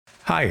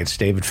Hi, it's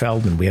David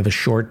Feldman. We have a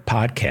short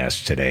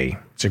podcast today.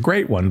 It's a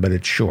great one, but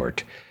it's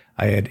short.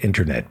 I had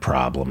internet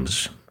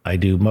problems. I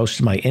do most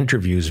of my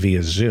interviews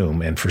via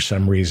Zoom, and for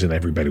some reason,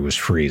 everybody was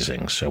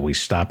freezing. So we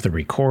stopped the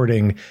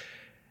recording,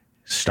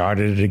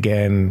 started it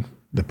again.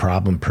 The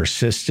problem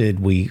persisted.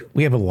 We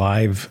have a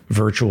live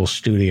virtual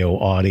studio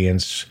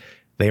audience.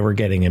 They were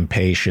getting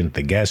impatient.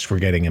 The guests were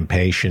getting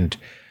impatient.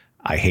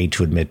 I hate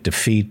to admit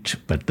defeat,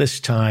 but this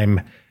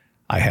time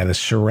I had to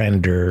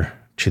surrender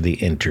to the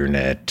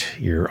internet.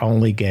 You're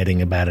only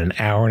getting about an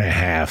hour and a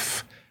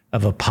half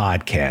of a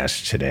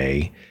podcast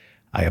today.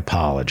 I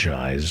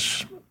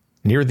apologize.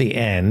 Near the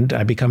end,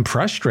 I become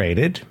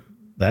frustrated.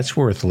 That's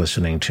worth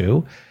listening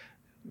to.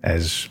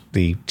 As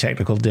the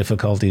technical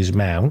difficulties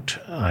mount,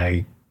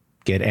 I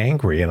get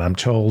angry, and I'm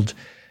told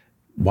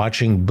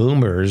watching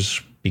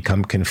boomers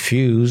become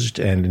confused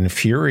and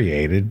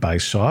infuriated by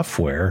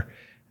software,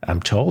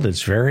 I'm told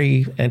it's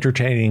very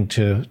entertaining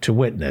to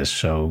witness.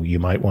 So you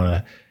might want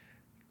to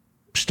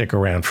stick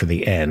around for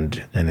the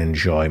end and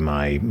enjoy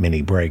my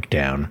mini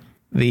breakdown.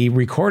 The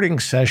recording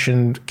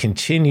session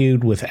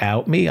continued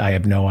without me. I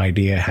have no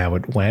idea how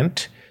it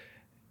went.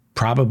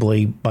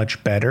 Probably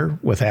much better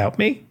without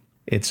me.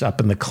 It's up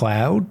in the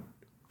cloud.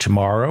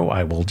 Tomorrow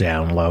I will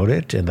download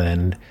it, and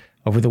then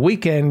over the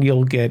weekend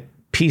you'll get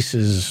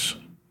pieces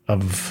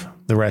of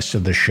the rest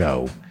of the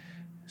show.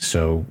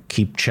 So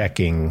keep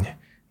checking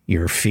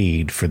your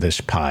feed for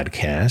this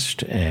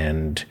podcast,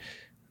 and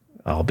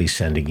I'll be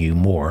sending you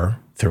more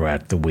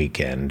throughout the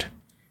weekend.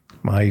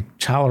 My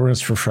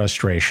tolerance for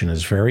frustration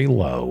is very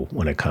low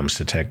when it comes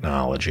to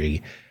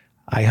technology.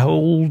 I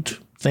hold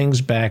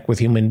things back with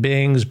human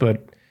beings,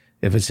 but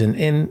if it's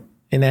an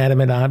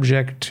inanimate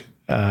object,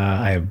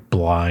 I have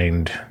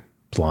blind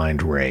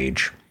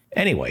rage.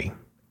 Anyway,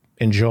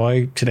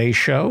 enjoy today's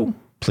show.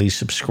 Please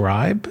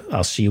subscribe.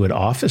 I'll see you at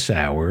office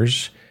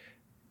hours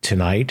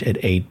tonight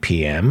at 8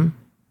 p.m.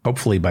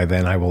 Hopefully by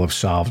then I will have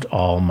solved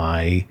all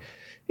my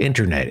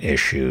internet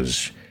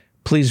issues.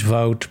 Please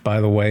vote, by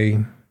the way,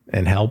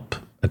 and help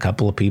a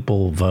couple of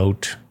people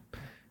vote.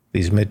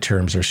 These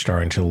midterms are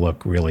starting to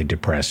look really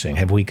depressing.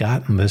 Have we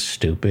gotten this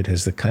stupid?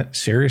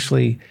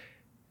 Seriously,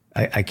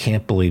 I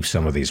can't believe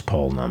some of these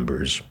poll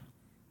numbers.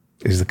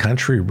 Is the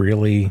country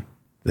really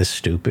this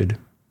stupid?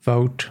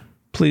 Vote.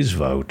 Please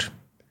vote.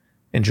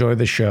 Enjoy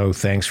the show.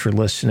 Thanks for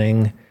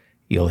listening.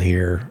 You'll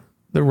hear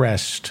the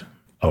rest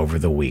over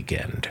the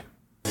weekend.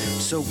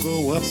 So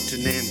go up to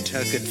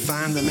Nantucket,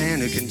 find the man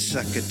who can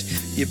suck it.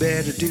 You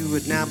better do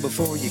it now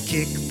before you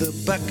kick the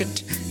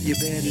bucket. You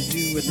better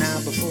do it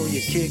now before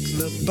you kick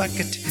the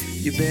bucket.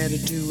 You better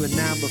do it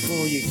now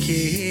before you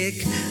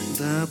kick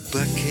the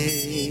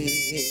bucket.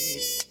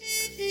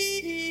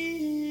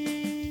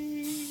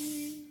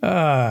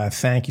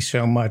 Thank you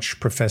so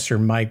much, Professor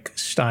Mike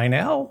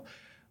Steinel.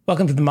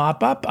 Welcome to the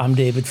Mop-Up. I'm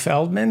David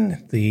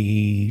Feldman.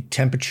 The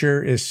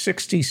temperature is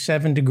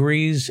 67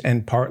 degrees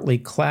and partly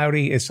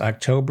cloudy. It's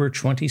October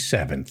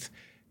 27th,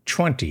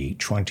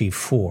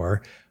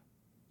 2024.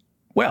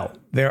 Well,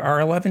 there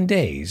are 11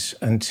 days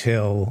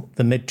until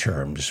the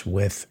midterms,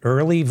 with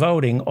early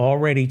voting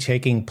already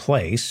taking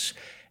place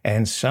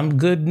and some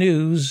good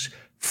news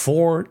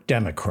for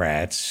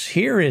Democrats.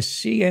 Here is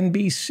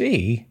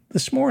CNBC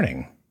this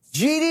morning.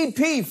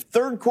 GDP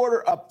third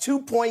quarter up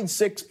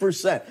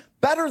 2.6%.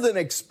 Better than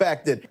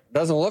expected.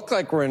 Doesn't look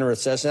like we're in a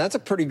recession. That's a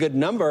pretty good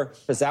number.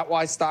 Is that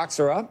why stocks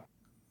are up?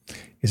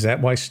 Is that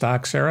why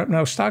stocks are up?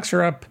 No, stocks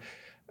are up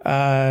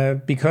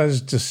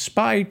because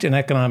despite an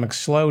economic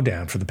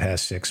slowdown for the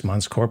past 6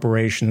 months,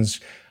 corporations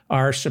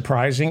are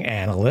surprising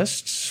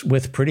analysts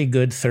with pretty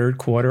good third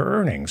quarter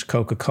earnings.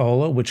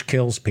 Coca-Cola, which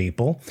kills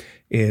people,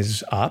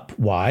 is up.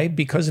 Why?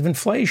 Because of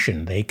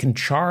inflation. They can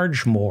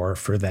charge more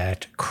for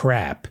that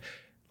crap.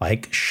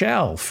 Like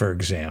Shell, for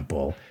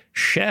example.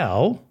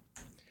 Shell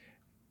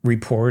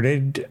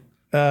reported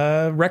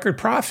record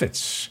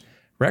profits.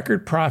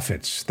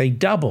 They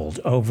doubled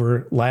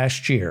over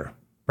last year.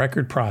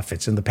 Record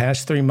profits. In the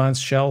past 3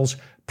 months, Shell's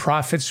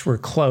profits were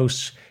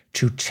close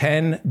to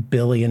 $10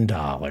 billion.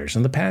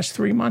 In the past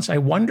 3 months, I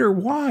wonder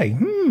why.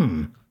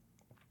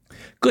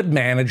 Good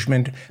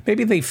management.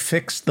 Maybe they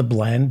fixed the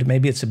blend.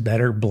 Maybe it's a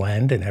better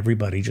blend and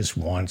everybody just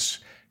wants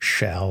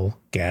Shell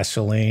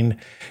gasoline.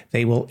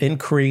 They will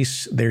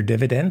increase their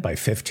dividend by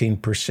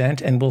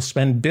 15% and will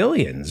spend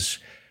billions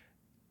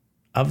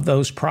of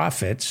those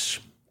profits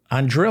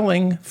on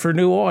drilling for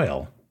new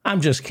oil.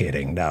 I'm just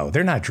kidding. No,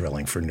 they're not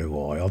drilling for new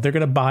oil. They're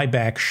going to buy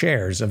back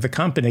shares of the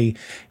company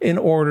in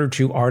order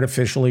to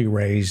artificially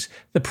raise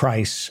the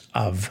price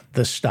of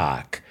the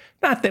stock.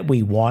 Not that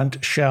we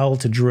want Shell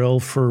to drill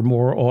for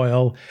more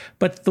oil,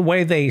 but the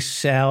way they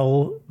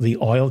sell the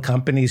oil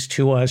companies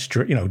to us,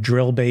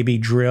 drill, baby,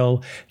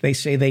 drill, they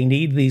say they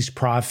need these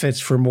profits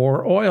for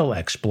more oil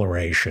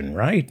exploration,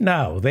 right?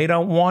 No, they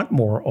don't want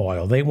more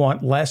oil. They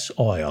want less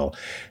oil.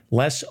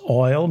 Less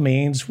oil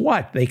means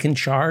what? They can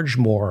charge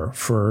more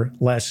for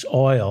less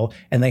oil,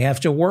 and they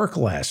have to work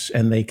less,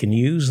 and they can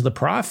use the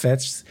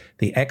profits,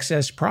 the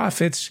excess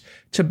profits,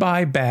 to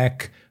buy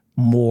back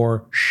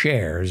more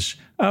shares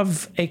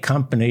of a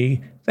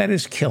company that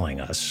is killing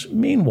us.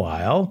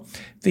 Meanwhile,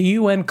 the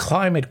UN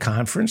climate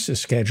conference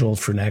is scheduled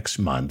for next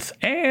month,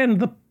 and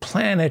the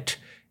planet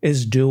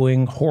is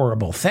doing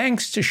horrible,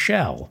 thanks to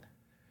Shell.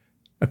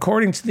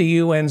 According to the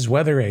UN's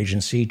weather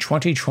agency,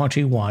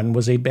 2021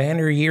 was a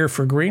banner year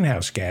for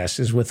greenhouse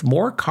gases, with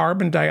more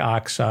carbon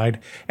dioxide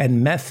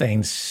and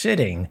methane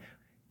sitting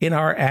in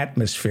our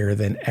atmosphere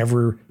than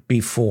ever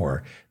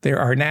before. There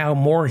are now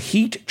more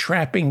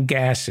heat-trapping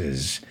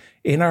gases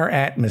in our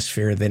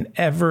atmosphere than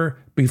ever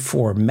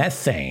before.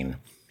 Methane,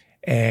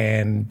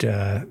 and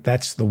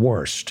that's the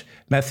worst.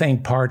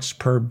 Methane parts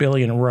per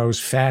billion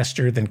rose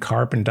faster than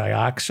carbon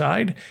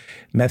dioxide.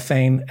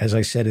 Methane, as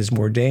I said, is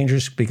more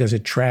dangerous because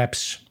it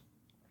traps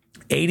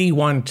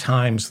 81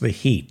 times the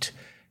heat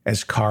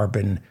as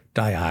carbon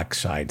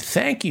dioxide.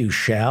 Thank you,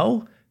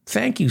 Shell.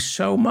 Thank you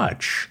so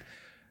much.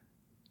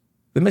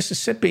 The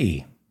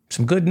Mississippi,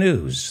 some good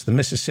news. The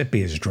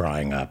Mississippi is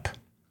drying up.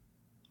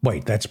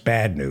 Wait, that's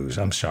bad news.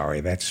 I'm sorry.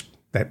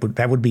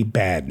 That would be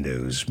bad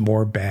news.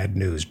 More bad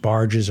news.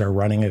 Barges are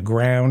running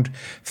aground,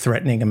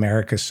 threatening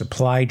America's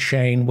supply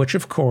chain, which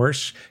of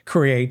course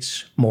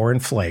creates more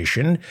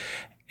inflation.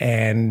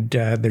 And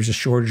there's a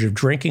shortage of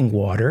drinking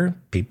water.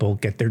 People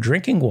get their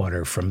drinking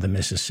water from the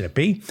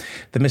Mississippi.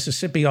 The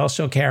Mississippi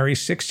also carries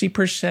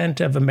 60%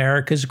 of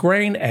America's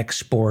grain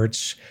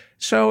exports.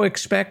 So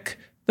expect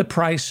the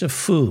price of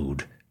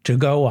food to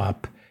go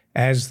up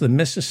as the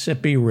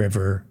Mississippi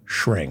River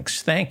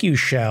shrinks. Thank you,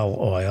 Shell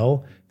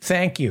Oil.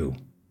 Thank you.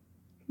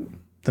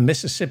 The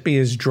Mississippi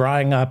is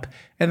drying up,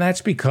 and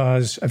that's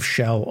because of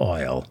Shell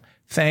Oil.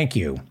 Thank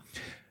you.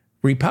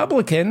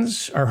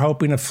 Republicans are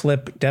hoping to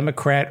flip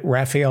Democrat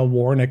Raphael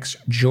Warnock's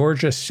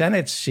Georgia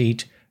Senate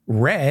seat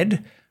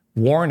red.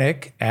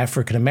 Warnock,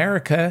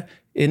 African-American,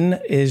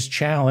 is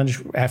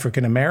challenged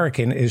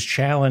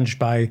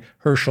by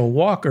Herschel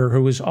Walker,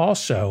 who is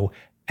also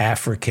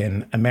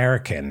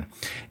African-American,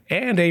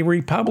 and a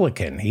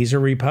Republican. He's a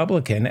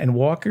Republican, and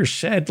Walker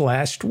said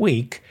last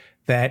week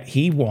that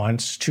he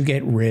wants to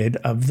get rid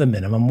of the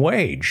minimum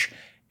wage.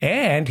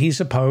 And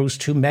he's opposed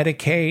to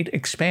Medicaid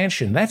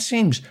expansion. That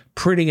seems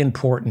pretty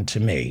important to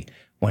me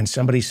when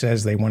somebody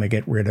says they want to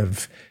get rid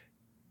of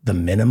the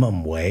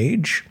minimum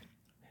wage.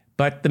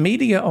 But the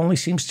media only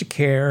seems to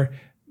care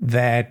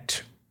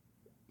that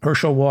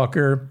Herschel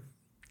Walker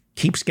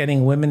keeps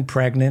getting women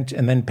pregnant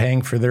and then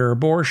paying for their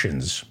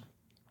abortions.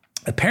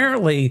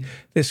 Apparently,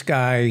 this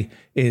guy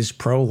is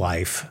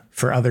pro-life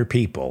for other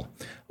people,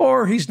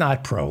 or he's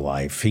not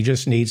pro-life. He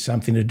just needs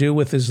something to do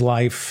with his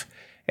life.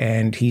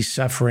 And he's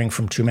suffering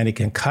from too many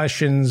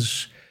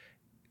concussions,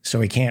 so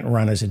he can't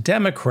run as a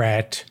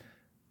Democrat.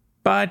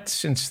 But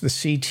since the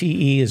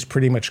CTE is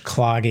pretty much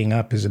clogging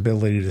up his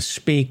ability to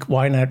speak,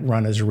 why not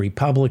run as a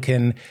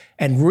Republican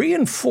and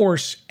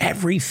reinforce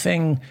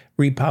everything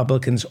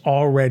Republicans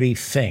already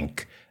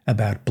think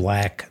about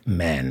black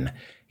men?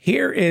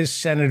 Here is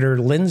Senator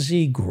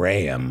Lindsey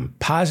Graham,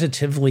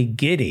 positively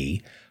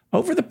giddy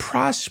over the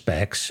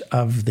prospects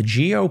of the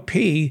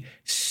GOP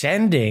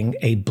sending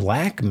a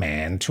black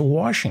man to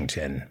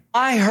Washington.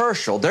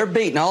 Herschel, they're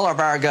beating all of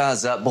our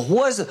guys up, but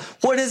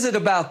what is it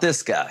about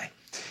this guy?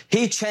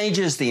 He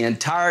changes the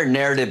entire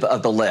narrative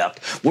of the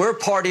left. We're a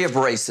party of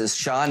racists,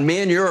 Sean. Me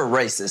and you're a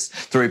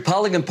racist. The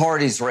Republican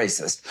Party's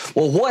racist.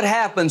 Well, what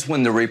happens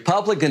when the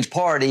Republican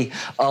Party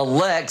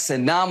elects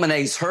and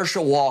nominates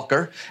Herschel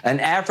Walker, an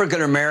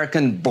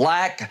African-American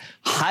black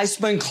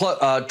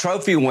Heisman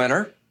Trophy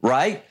winner,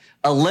 right?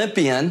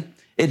 Olympian?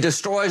 It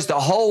destroys the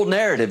whole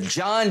narrative.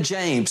 John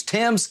James,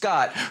 Tim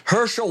Scott,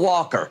 Herschel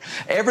Walker.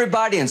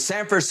 Everybody in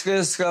San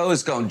Francisco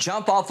is going to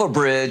jump off a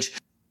bridge.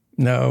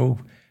 No,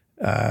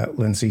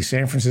 Lindsay,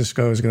 San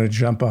Francisco is going to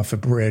jump off a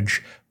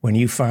bridge when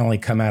you finally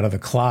come out of the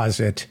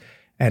closet,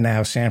 and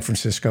now San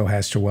Francisco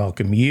has to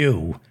welcome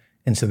you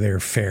into their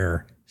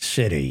fair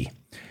city.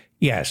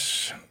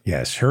 Yes,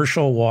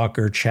 Herschel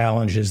Walker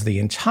challenges the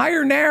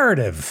entire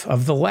narrative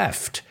of the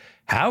left.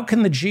 How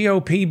can the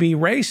GOP be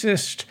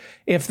racist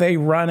if they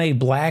run a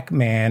black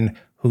man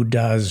who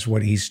does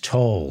what he's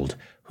told,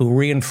 who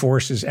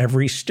reinforces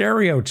every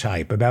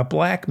stereotype about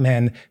black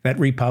men that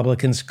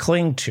Republicans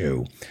cling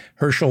to?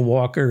 Herschel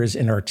Walker is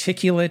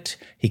inarticulate,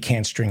 he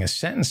can't string a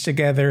sentence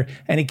together,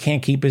 and he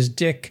can't keep his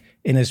dick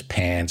in his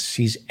pants.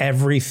 He's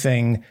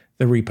everything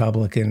the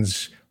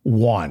Republicans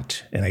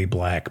want in a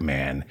black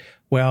man.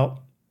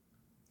 Well,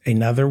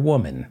 another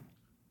woman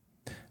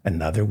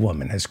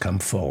has come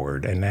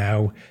forward, and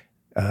now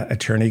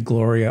Attorney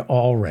Gloria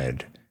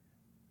Allred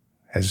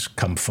has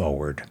come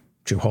forward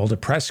to hold a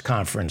press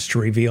conference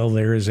to reveal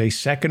there is a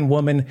second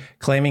woman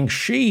claiming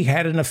she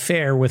had an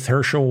affair with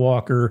Herschel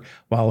Walker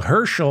while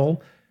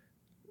Herschel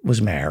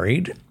was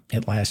married.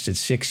 It lasted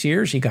 6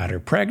 years. He got her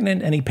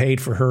pregnant and he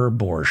paid for her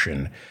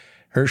abortion.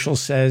 Herschel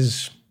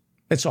says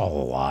it's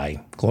all a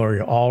lie.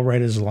 Gloria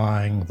Allred is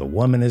lying. The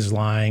woman is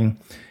lying.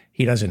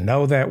 He doesn't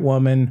know that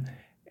woman.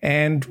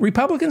 And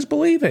Republicans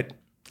believe it.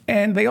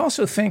 And they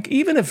also think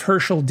even if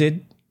Herschel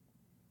did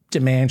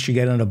demand she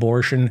get an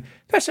abortion,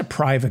 that's a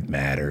private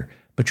matter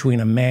between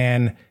a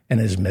man and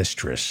his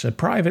mistress, a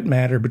private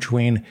matter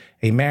between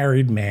a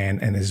married man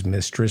and his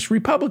mistress.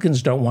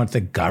 Republicans don't want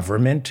the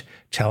government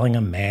telling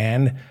a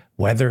man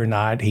whether or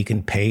not he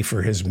can pay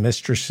for his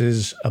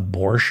mistress's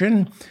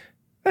abortion.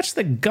 That's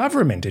the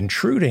government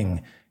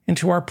intruding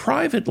into our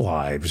private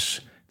lives.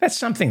 That's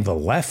something the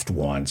left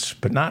wants,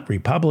 but not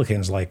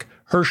Republicans like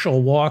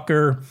Herschel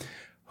Walker,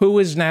 who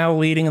is now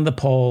leading in the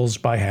polls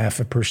by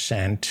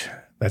 0.5%.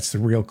 That's the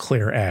real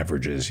clear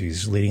averages.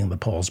 He's leading in the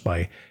polls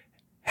by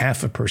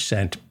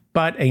 0.5%.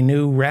 But a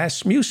new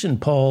Rasmussen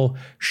poll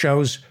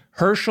shows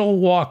Herschel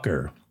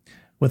Walker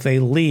with a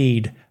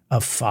lead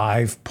of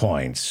 5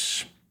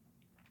 points.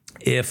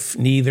 If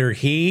neither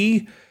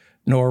he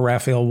nor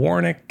Raphael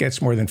Warnock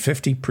gets more than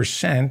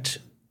 50%,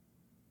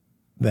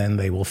 then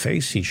they will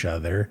face each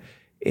other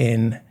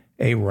in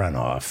a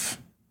runoff.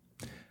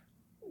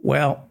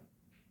 Well,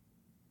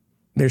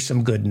 there's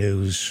some good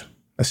news,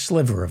 a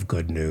sliver of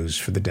good news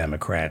for the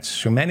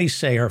Democrats, who many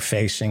say are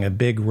facing a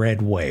big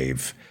red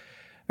wave.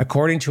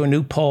 According to a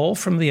new poll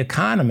from The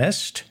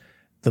Economist,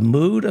 the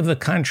mood of the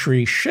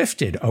country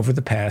shifted over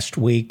the past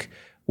week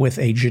with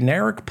a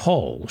generic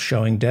poll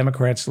showing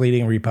Democrats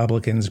leading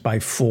Republicans by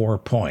 4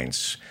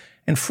 points.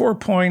 And 4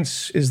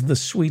 points is the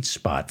sweet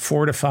spot.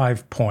 4 to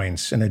 5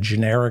 points in a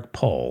generic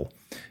poll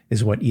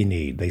is what you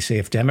need. They say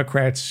if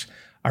Democrats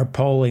are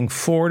polling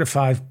 4 to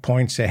 5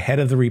 points ahead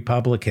of the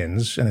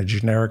Republicans in a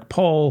generic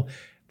poll,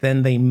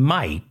 then they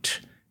might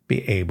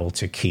be able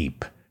to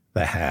keep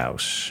the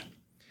House.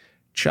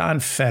 John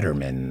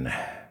Fetterman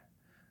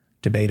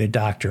debated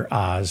Dr.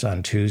 Oz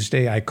on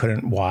Tuesday. I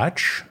couldn't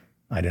watch.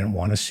 I didn't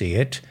want to see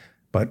it.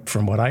 But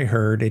from what I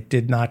heard, it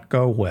did not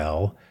go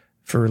well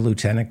for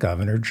Lieutenant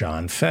Governor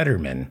John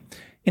Fetterman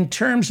in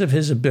terms of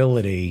his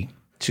ability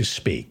to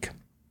speak.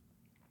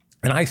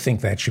 And I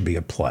think that should be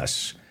a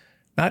plus.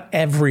 Not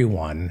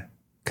everyone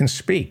can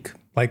speak.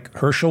 Like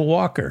Herschel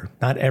Walker,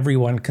 not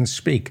everyone can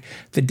speak.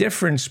 The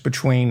difference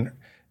between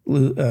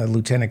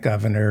Lieutenant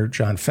Governor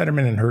John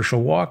Fetterman and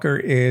Herschel Walker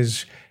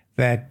is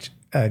that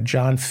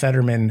John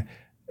Fetterman,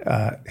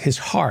 his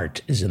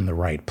heart is in the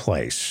right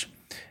place.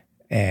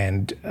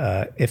 And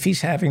if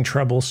he's having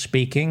trouble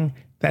speaking,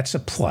 that's a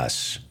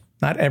plus.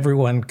 Not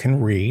everyone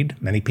can read.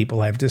 Many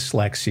people have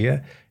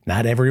dyslexia.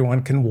 Not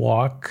everyone can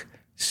walk,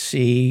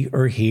 see,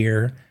 or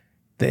hear.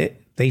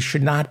 They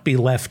should not be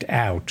left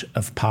out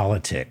of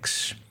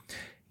politics.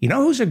 You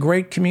know who's a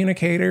great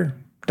communicator?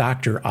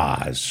 Dr.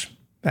 Oz.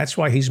 That's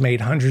why he's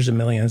made hundreds of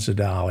millions of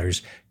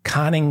dollars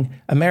conning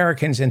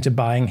Americans into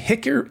buying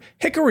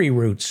hickory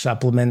root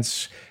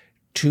supplements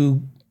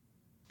to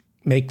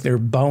make their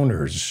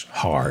boners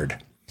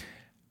hard.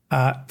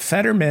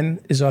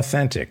 Fetterman is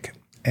authentic,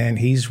 and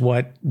he's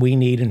what we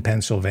need in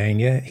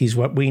Pennsylvania. He's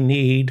what we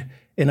need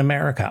in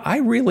America. I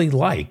really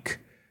like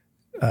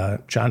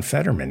John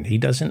Fetterman. He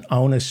doesn't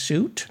own a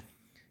suit.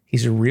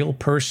 He's a real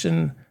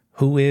person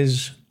who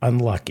is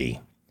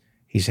unlucky.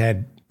 He's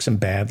had some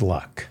bad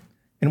luck.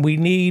 And we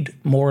need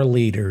more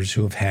leaders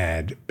who have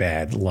had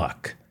bad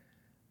luck.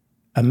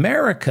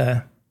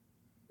 America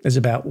is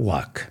about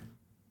luck.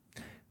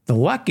 The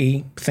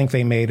lucky think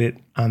they made it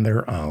on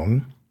their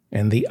own.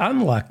 And the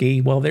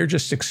unlucky, well, they're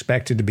just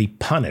expected to be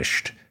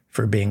punished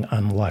for being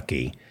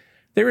unlucky.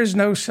 There is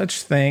no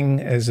such thing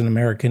as an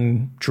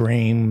American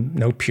dream,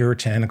 no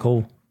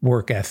puritanical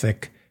work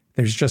ethic.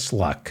 There's just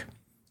luck.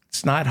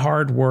 It's not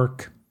hard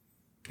work.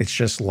 It's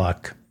just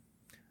luck.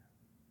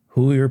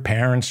 Who your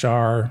parents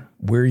are,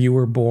 where you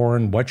were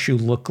born, what you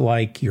look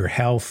like, your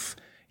health,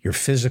 your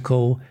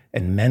physical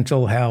and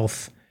mental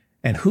health,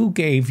 and who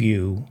gave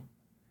you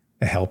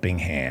a helping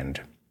hand.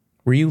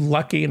 Were you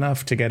lucky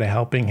enough to get a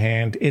helping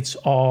hand? It's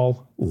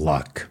all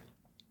luck.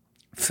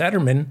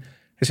 Fetterman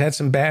has had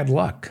some bad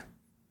luck,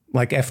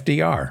 like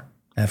FDR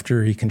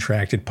after he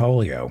contracted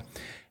polio.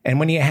 And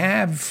when you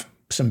have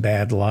some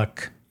bad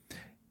luck,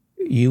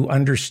 you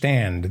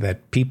understand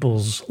that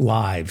people's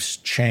lives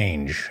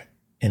change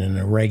in an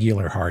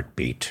irregular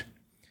heartbeat.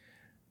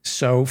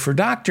 So for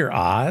Dr.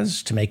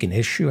 Oz to make an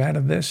issue out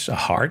of this, a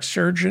heart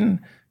surgeon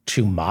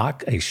to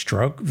mock a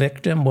stroke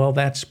victim, well,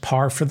 that's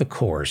par for the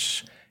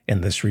course in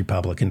this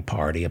Republican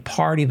Party, a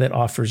party that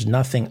offers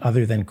nothing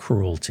other than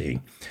cruelty.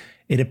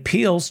 It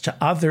appeals to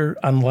other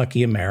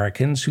unlucky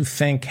Americans who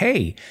think,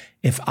 hey,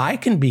 if I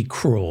can be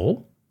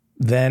cruel,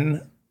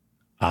 then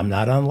I'm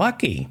not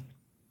unlucky.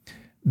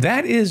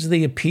 That is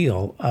the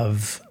appeal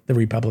of the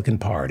Republican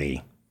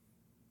Party.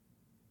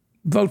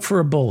 Vote for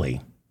a bully.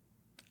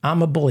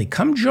 I'm a bully.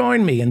 Come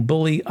join me and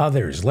bully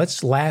others.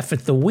 Let's laugh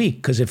at the weak,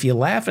 because if you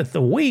laugh at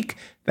the weak,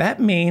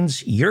 that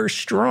means you're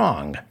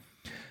strong.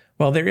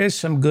 Well, there is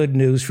some good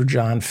news for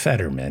John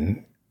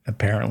Fetterman.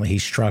 Apparently, he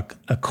struck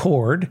a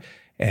chord,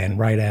 and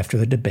right after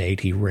the debate,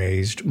 he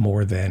raised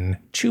more than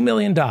 $2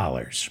 million.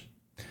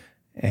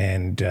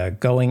 And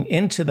going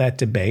into that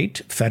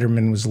debate,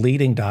 Fetterman was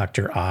leading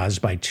Dr. Oz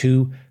by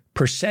 2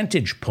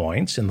 percentage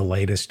points in the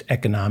latest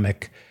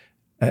Economist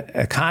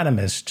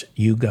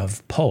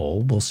YouGov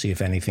poll. We'll see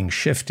if anything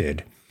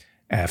shifted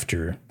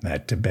after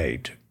that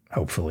debate.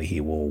 Hopefully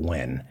he will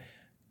win.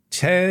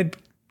 Ted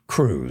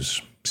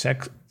Cruz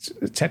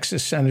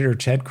Texas Senator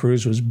Ted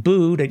Cruz was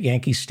booed at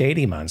Yankee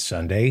Stadium on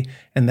Sunday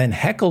and then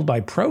heckled by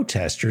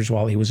protesters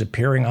while he was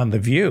appearing on The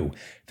View.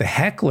 The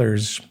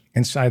hecklers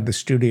inside the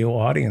studio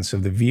audience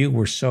of The View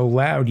were so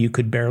loud you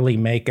could barely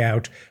make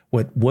out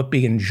what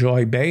Whoopi and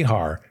Joy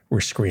Behar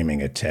were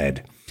screaming at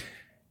Ted.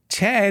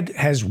 Ted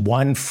has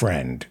one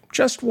friend,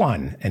 just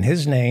one, and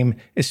his name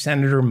is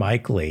Senator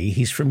Mike Lee.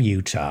 He's from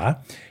Utah.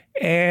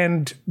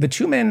 And the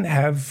two men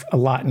have a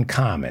lot in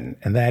common,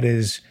 and that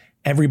is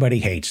everybody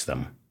hates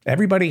them.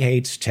 Everybody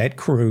hates Ted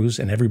Cruz,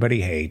 and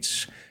everybody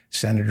hates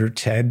Senator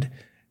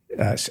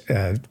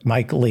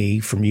Mike Lee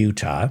from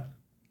Utah.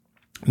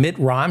 Mitt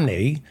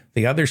Romney,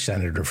 the other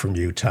senator from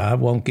Utah,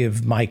 won't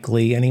give Mike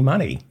Lee any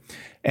money.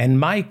 And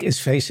Mike is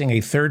facing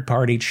a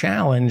third-party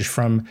challenge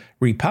from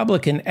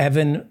Republican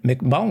Evan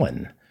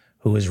McMullin,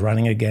 who is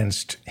running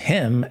against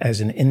him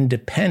as an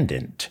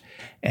independent.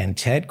 And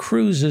Ted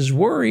Cruz is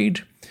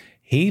worried.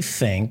 He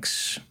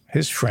thinks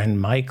his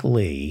friend Mike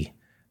Lee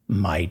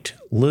might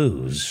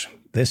lose.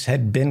 This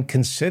had been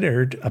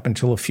considered, up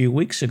until a few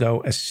weeks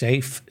ago, a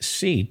safe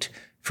seat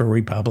for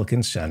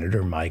Republican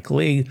Senator Mike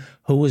Lee,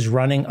 who was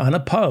running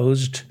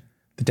unopposed.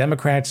 The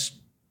Democrats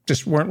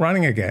just weren't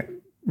running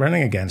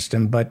against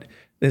him, but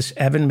this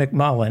Evan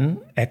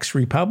McMullin,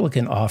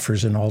 ex-Republican,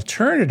 offers an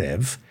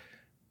alternative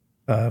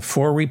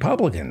for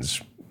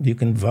Republicans. You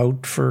can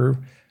vote for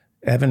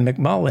Evan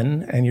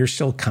McMullin, and you're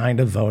still kind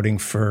of voting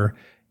for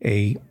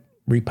a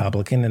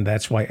Republican, and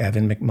that's why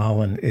Evan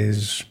McMullin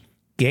is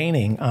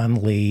gaining on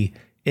Lee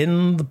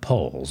in the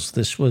polls.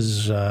 This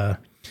was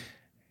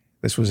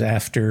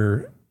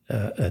after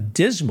a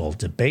dismal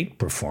debate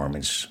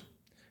performance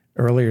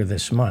earlier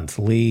this month.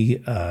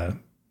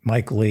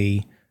 Mike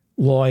Lee,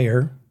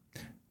 lawyer,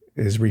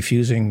 is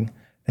refusing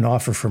an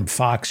offer from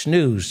Fox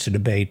News to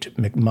debate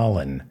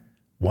McMullin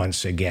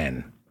once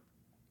again.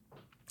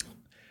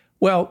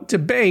 Well,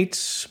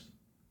 debates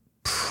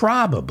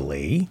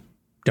probably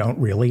don't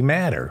really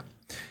matter.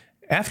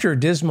 After a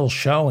dismal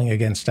showing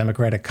against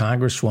Democratic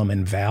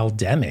Congresswoman Val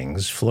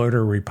Demings, Florida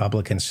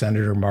Republican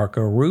Senator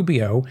Marco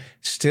Rubio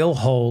still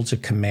holds a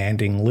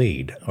commanding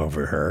lead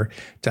over her.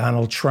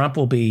 Donald Trump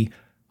will be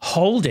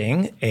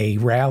holding a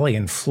rally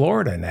in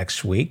Florida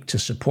next week to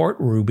support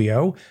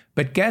Rubio,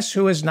 but guess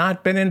who has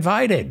not been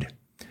invited?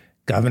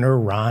 Governor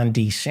Ron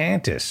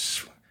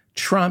DeSantis.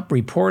 Trump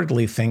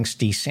reportedly thinks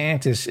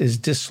DeSantis is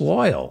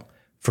disloyal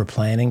for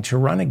planning to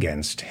run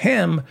against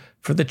him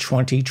for the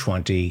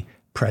 2020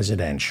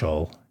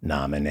 presidential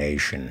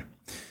nomination.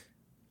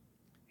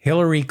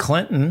 Hillary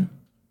Clinton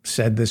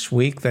said this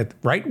week that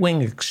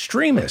right-wing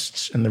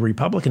extremists in the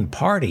Republican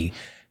Party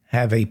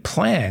have a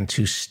plan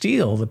to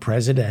steal the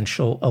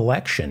presidential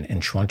election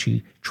in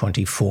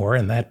 2024,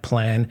 and that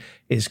plan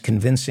is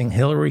convincing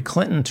Hillary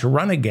Clinton to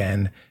run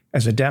again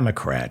as a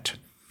Democrat.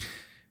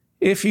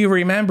 If you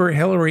remember,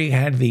 Hillary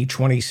had the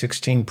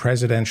 2016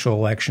 presidential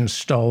election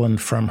stolen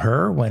from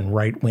her when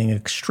right-wing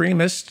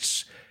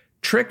extremists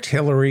tricked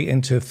Hillary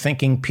into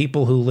thinking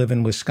people who live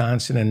in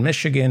Wisconsin and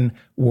Michigan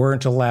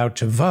weren't allowed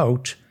to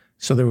vote,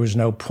 so there was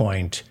no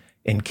point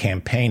in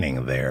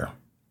campaigning there.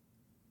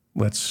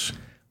 Let's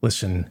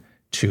listen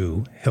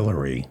to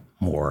Hillary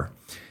more.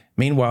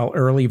 Meanwhile,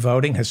 early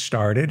voting has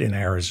started in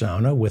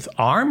Arizona with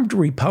armed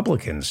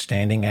Republicans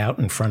standing out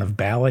in front of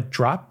ballot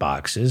drop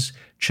boxes,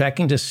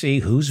 checking to see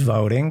who's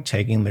voting,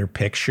 taking their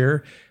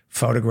picture,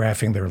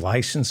 photographing their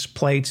license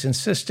plates,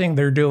 insisting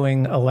they're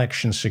doing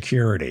election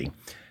security.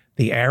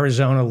 The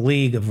Arizona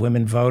League of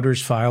Women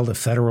Voters filed a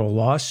federal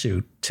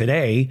lawsuit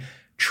today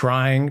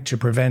trying to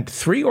prevent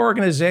 3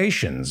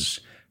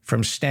 organizations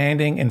from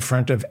standing in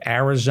front of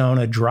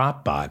Arizona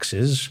drop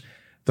boxes.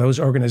 Those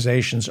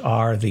organizations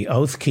are the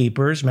Oath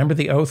Keepers. Remember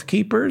the Oath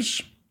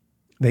Keepers?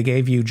 They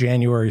gave you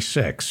January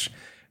 6th.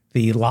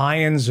 The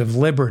Lions of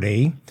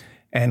Liberty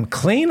and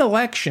Clean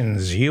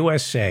Elections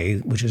USA,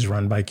 which is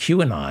run by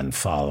QAnon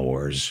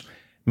followers.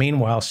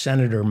 Meanwhile,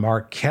 Senator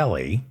Mark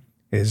Kelly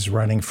is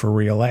running for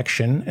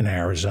re-election in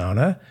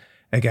Arizona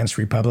against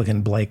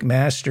Republican Blake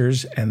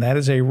Masters, and that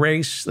is a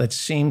race that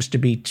seems to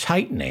be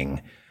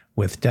tightening,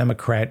 with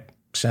Democrat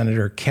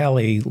Senator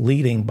Kelly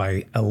leading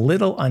by a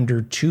little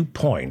under 2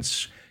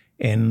 points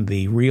in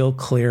the Real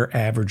Clear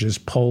Averages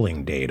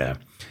polling data.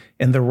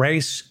 In the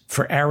race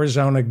for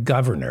Arizona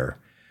governor,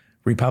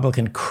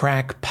 Republican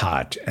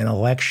crackpot and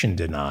election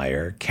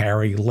denier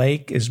Carrie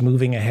Lake is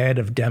moving ahead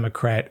of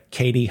Democrat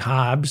Katie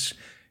Hobbs.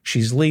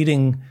 She's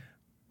leading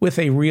with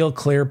a Real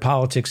Clear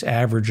Politics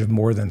average of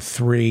more than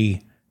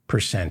 3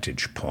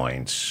 percentage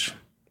points.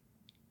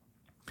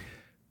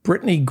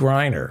 Brittany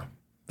Griner,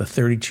 the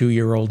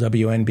 32-year-old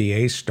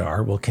WNBA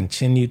star, will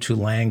continue to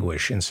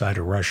languish inside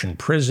a Russian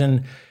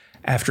prison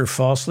after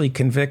falsely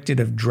convicted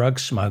of drug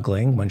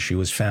smuggling when she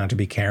was found to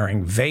be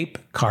carrying vape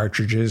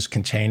cartridges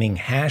containing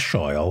hash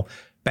oil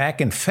back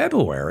in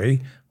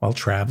February while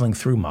traveling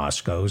through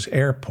Moscow's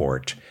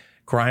airport.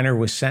 Griner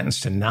was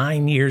sentenced to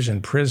 9 years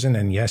in prison,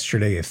 and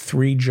yesterday a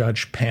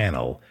 3-judge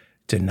panel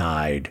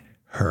denied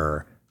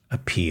her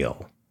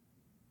appeal.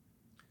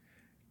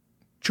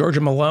 Giorgia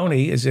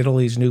Meloni is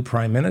Italy's new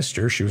prime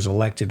minister. She was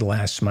elected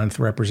last month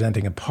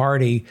representing a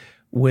party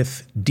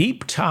with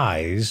deep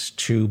ties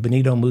to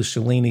Benito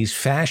Mussolini's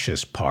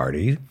fascist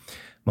party.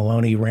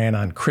 Meloni ran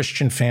on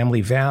Christian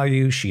family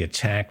values. She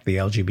attacked the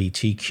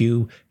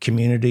LGBTQ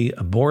community,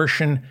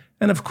 abortion,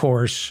 and of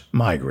course,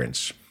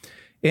 migrants.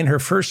 In her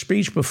first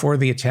speech before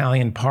the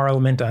Italian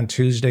parliament on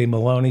Tuesday,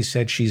 Meloni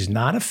said she's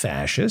not a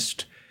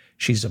fascist.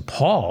 She's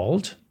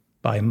appalled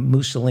by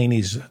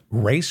Mussolini's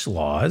race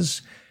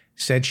laws,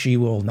 said she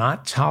will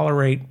not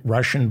tolerate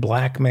Russian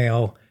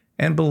blackmail,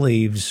 and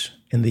believes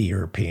in the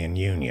European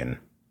Union.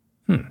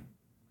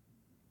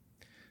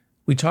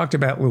 We talked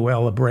about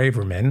Luella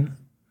Braverman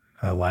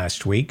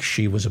last week.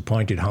 She was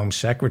appointed Home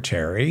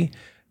Secretary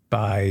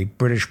by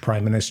British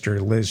Prime Minister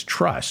Liz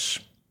Truss.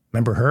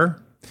 Remember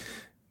her?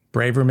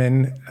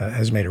 Braverman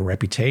has made a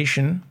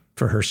reputation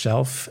for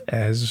herself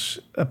as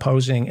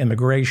opposing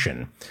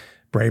immigration.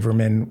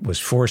 Braverman was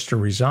forced to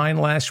resign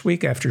last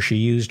week after she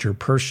used her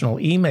personal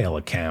email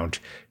account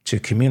to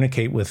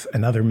communicate with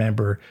another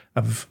member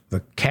of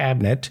the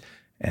cabinet,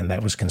 and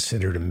that was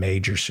considered a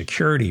major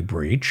security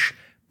breach.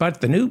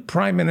 But the new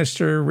Prime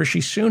Minister,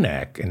 Rishi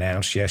Sunak,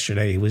 announced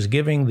yesterday he was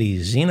giving the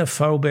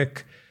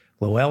xenophobic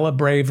Luella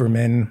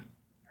Braverman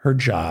her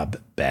job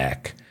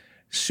back.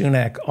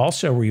 Sunak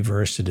also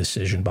reversed a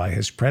decision by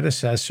his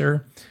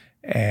predecessor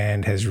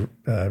and has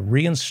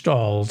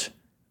reinstalled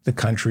the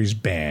country's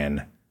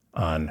ban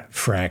on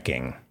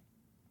fracking.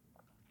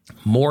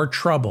 More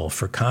trouble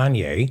for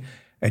Kanye.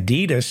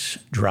 Adidas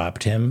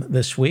dropped him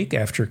this week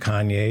after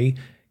Kanye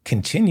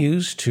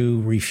continues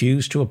to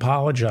refuse to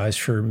apologize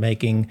for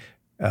making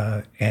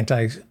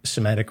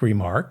anti-Semitic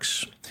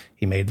remarks.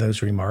 He made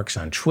those remarks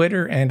on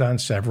Twitter and on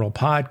several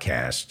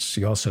podcasts.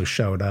 He also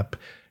showed up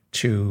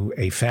to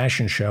a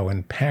fashion show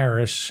in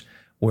Paris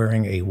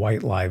wearing a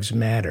White Lives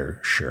Matter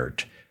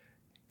shirt.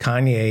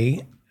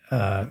 Kanye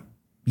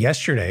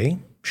yesterday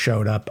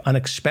showed up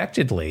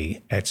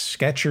unexpectedly at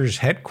Skechers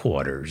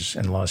headquarters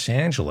in Los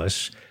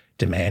Angeles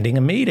demanding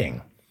a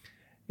meeting.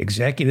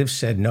 Executives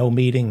said no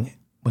meeting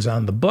was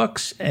on the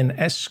books and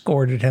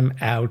escorted him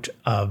out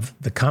of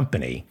the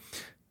company,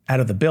 out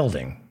of the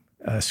building.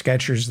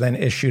 Skechers then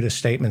issued a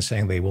statement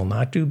saying they will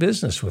not do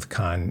business with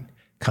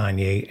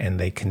Kanye and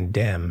they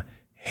condemn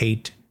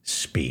hate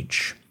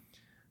speech.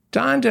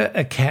 Donda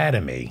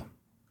Academy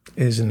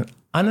is an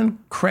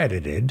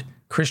unaccredited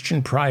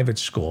Christian private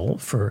school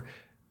for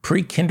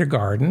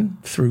pre-kindergarten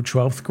through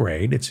 12th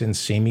grade. It's in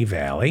Simi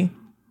Valley.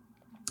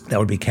 That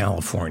would be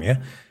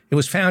California. It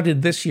was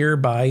founded this year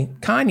by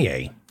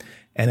Kanye,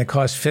 and it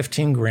costs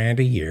 $15,000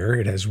 a year.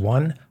 It has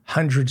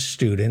 100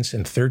 students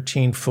and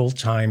 13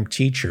 full-time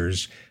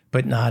teachers,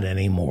 but not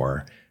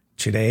anymore.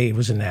 Today it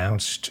was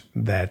announced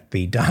that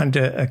the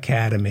Donda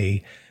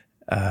Academy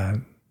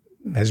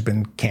has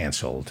been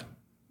canceled.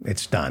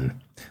 It's done.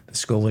 The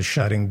school is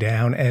shutting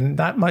down, and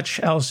not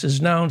much else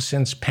is known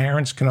since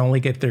parents can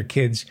only get their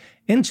kids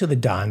into the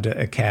Donda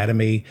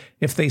Academy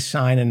if they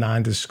sign a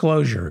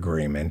non-disclosure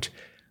agreement.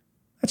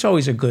 That's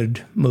always a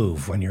good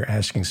move when you're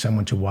asking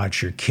someone to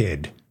watch your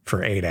kid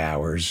for 8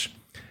 hours.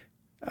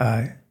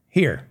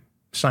 Here,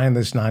 sign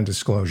this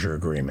non-disclosure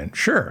agreement.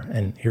 Sure,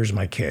 and here's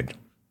my kid.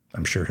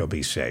 I'm sure he'll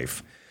be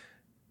safe.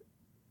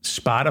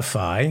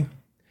 Spotify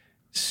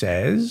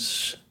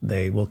says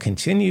they will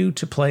continue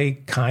to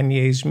play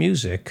Kanye's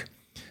music.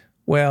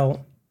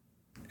 Well,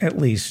 at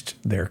least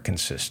they're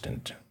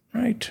consistent,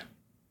 right?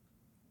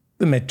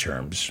 The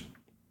midterms.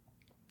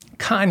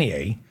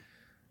 Kanye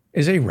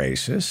is a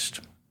racist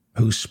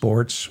who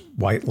sports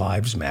White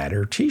Lives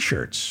Matter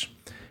t-shirts.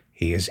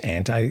 He is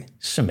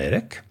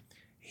anti-Semitic.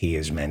 He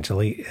is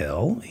mentally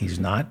ill. He's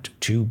not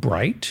too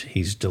bright.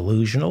 He's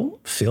delusional,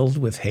 filled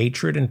with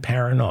hatred and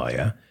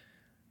paranoia.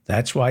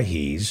 That's why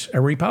he's a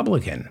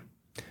Republican.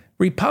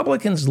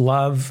 Republicans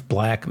love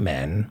black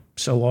men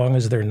so long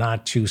as they're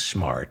not too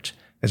smart,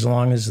 as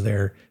long as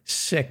they're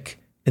sick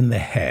in the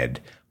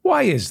head.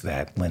 Why is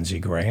that, Lindsey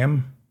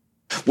Graham?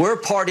 We're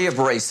a party of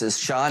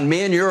racists, Sean.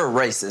 Me and you're a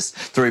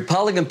racist. The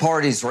Republican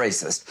Party's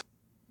racist.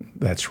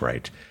 That's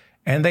right.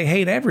 And they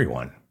hate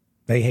everyone.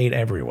 They hate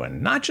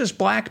everyone, not just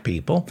black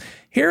people.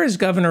 Here is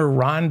Governor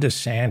Ron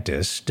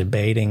DeSantis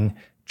debating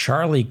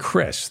Charlie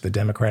Crist, the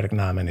Democratic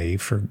nominee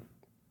for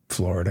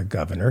Florida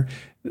governor.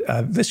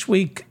 This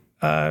week,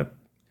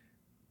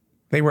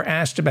 they were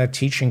asked about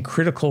teaching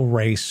critical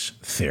race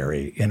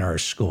theory in our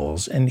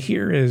schools. And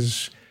here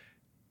is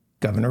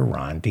Governor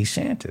Ron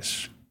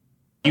DeSantis.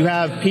 You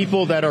have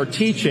people that are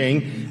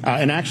teaching,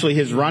 and actually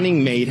his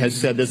running mate has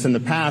said this in the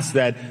past,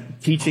 that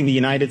teaching the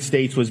United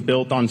States was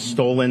built on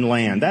stolen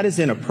land. That is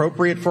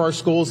inappropriate for our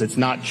schools. It's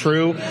not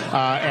true.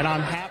 And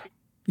I'm happy.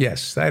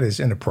 Yes, that is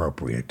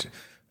inappropriate.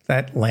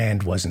 That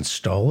land wasn't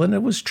stolen.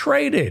 It was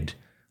traded.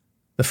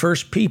 The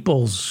first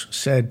peoples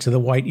said to the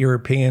white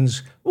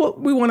Europeans, well,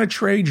 we want to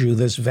trade you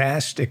this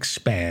vast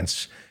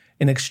expanse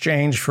in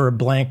exchange for a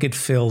blanket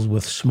filled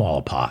with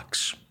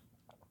smallpox.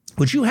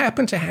 Would you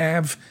happen to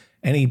have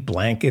any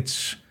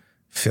blankets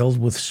filled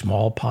with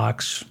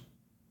smallpox?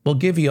 We'll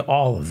give you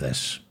all of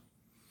this.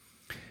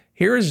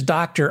 Here is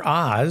Dr.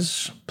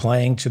 Oz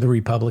playing to the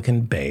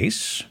Republican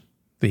base,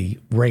 the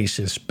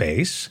racist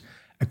base,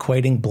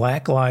 equating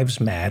Black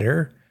Lives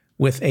Matter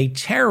with a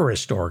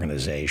terrorist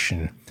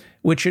organization,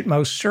 which it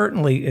most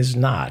certainly is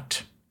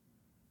not.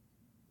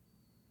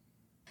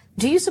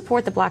 Do you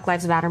support the Black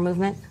Lives Matter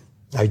movement?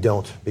 I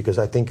don't, because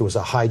I think it was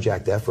a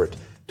hijacked effort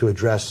to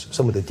address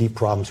some of the deep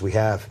problems we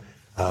have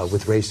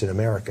with race in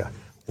America.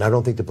 And I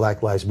don't think the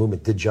Black Lives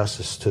Movement did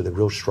justice to the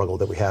real struggle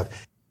that we have.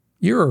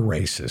 You're a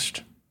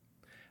racist.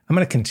 I'm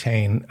going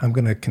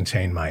to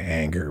contain my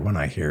anger when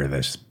I hear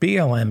this.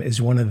 BLM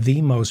is one of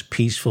the most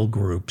peaceful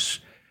groups,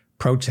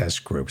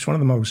 protest groups, one of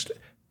the most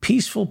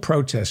peaceful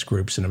protest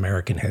groups in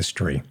American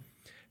history.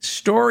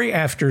 Story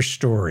after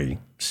story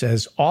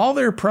says all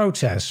their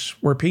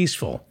protests were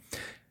peaceful.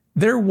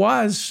 There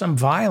was some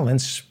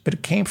violence, but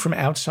it came from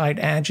outside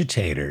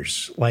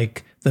agitators,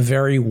 like the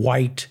very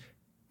white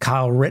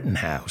Kyle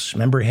Rittenhouse.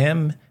 Remember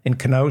him in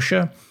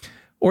Kenosha?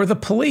 Or the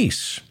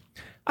police.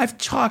 I've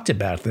talked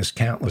about this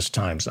countless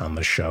times on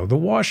the show. The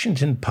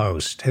Washington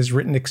Post has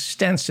written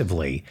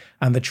extensively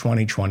on the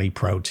 2020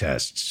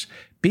 protests.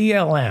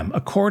 BLM,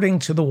 according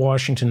to the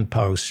Washington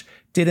Post,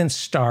 didn't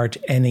start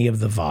any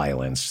of the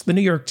violence. The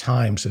New York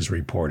Times has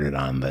reported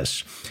on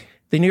this.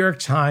 The New York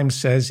Times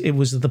says it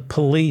was the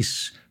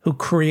police who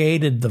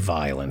created the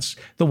violence.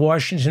 The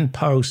Washington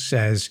Post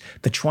says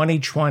the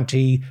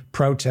 2020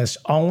 protests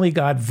only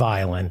got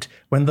violent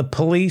when the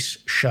police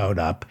showed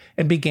up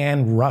and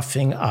began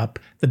roughing up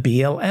the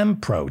BLM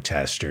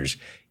protesters.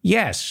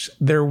 Yes,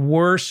 there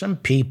were some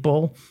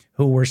people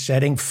who were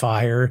setting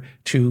fire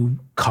to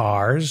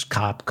cars,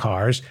 cop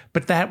cars,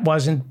 but that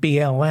wasn't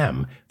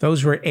BLM.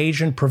 Those were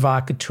agent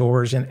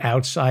provocateurs and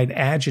outside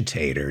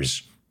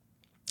agitators.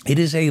 It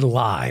is a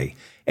lie,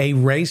 a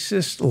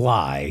racist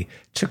lie,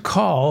 to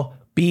call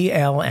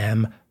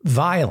BLM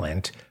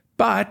violent,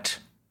 but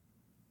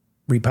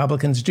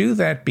Republicans do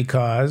that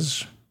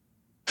because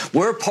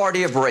we're a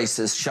party of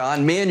racists,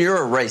 Sean. Me and you're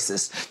a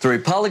racist. The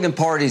Republican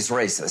Party's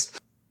racist.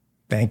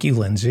 Thank you,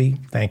 Lindsay.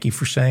 Thank you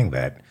for saying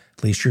that.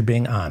 At least you're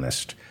being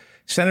honest.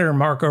 Senator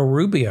Marco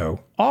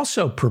Rubio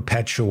also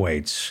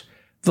perpetuates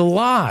the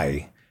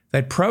lie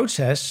that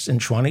protests in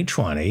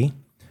 2020,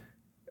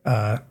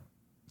 that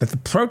the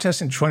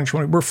protests in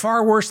 2020 were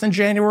far worse than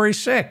January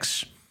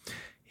 6th.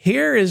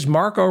 Here is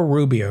Marco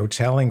Rubio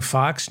telling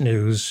Fox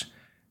News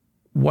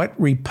what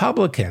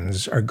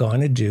Republicans are going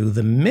to do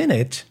the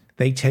minute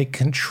they take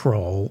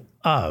control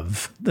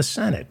of the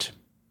Senate.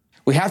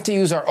 We have to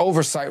use our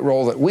oversight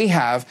role that we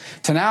have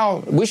to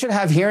now, we should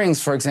have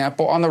hearings, for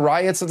example, on the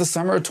riots of the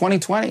summer of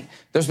 2020.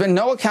 There's been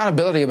no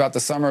accountability about the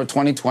summer of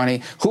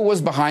 2020. Who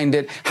was behind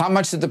it? How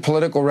much did the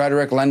political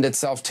rhetoric lend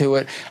itself to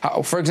it?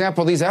 For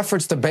example, these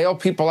efforts to bail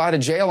people out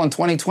of jail in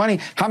 2020,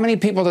 how many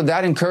people did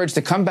that encourage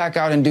to come back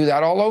out and do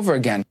that all over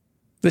again?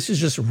 This is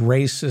just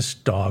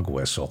racist dog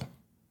whistle.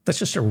 That's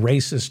just a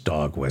racist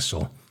dog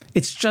whistle.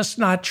 It's just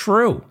not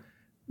true.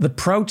 The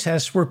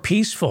protests were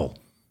peaceful.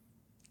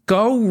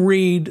 Go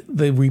read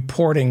the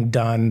reporting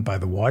done by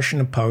the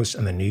Washington Post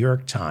and the New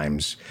York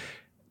Times.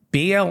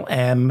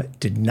 BLM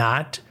did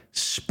not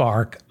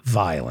spark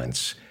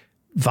violence.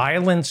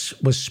 Violence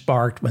was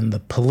sparked when the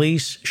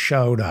police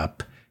showed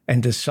up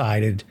and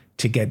decided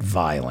to get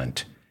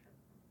violent.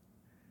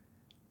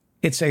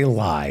 It's a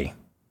lie,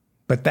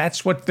 but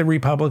that's what the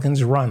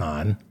Republicans run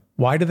on.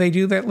 Why do they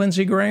do that,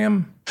 Lindsey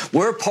Graham?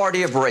 We're a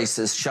party of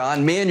racists,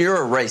 Sean. Me and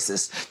you're a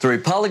racist. The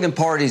Republican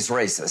Party's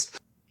racist.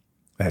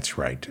 That's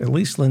right. At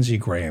least Lindsey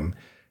Graham,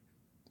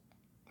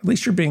 at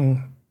least you're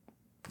being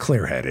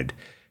clear-headed.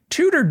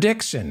 Tudor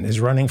Dixon is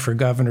running for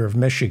governor of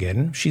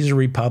Michigan. She's a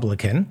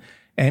Republican,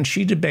 and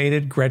she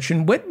debated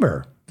Gretchen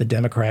Whitmer, the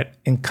Democrat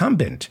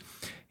incumbent.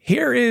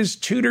 Here is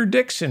Tudor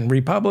Dixon,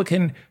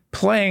 Republican,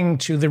 playing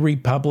to the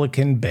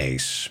Republican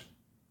base.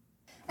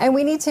 And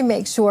we need to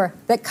make sure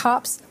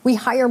that we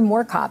hire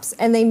more cops,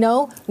 and they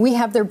know we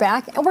have their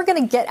back, and we're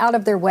going to get out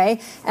of their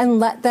way and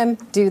let them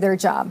do their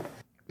job.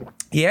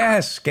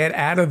 Yes, get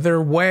out of their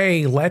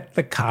way. Let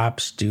the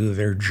cops do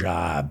their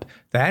job.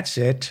 That's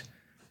it.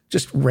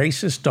 Just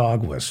racist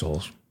dog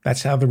whistles.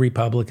 That's how the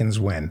Republicans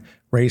win.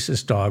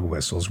 Racist dog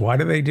whistles. Why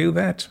do they do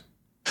that?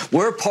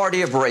 We're a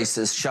party of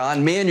racists,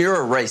 Sean. Me and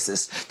you're a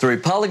racist. The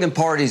Republican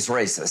Party's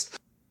racist.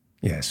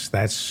 Yes,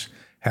 that's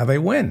how they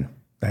win.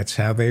 That's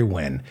how they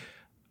win.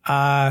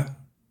 The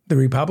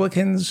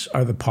Republicans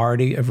are the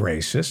party of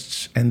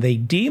racists, and they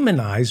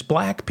demonize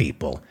black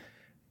people.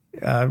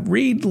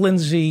 Read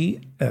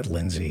Lee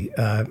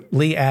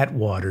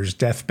Atwater's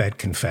deathbed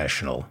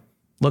confessional.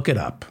 Look it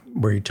up,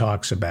 where he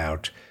talks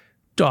about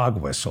dog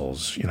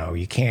whistles. You know,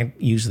 you can't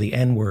use the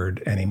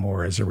N-word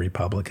anymore as a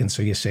Republican,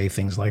 so you say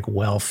things like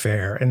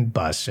welfare and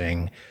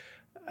busing.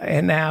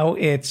 And now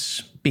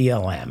it's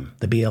BLM,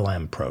 the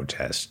BLM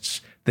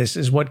protests. This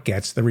is what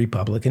gets the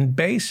Republican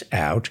base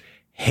out: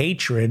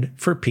 hatred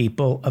for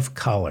people of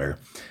color.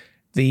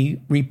 The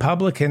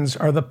Republicans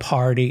are the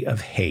party of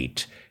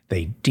hate.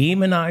 They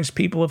demonize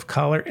people of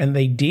color, and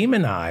they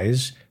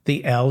demonize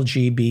the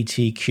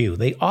LGBTQ.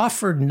 They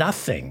offer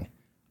nothing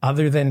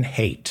other than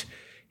hate.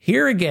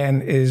 Here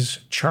again is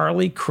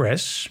Charlie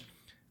Crist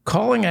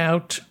calling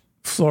out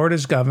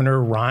Florida's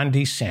Governor Ron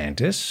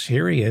DeSantis.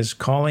 Here he is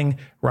calling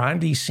Ron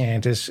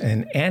DeSantis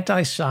an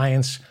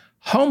anti-science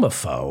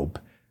homophobe.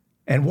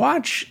 And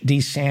watch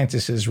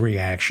DeSantis's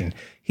reaction.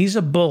 He's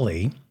a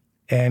bully,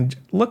 and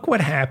look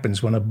what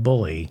happens when a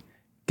bully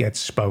gets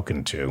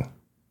spoken to.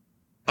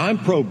 I'm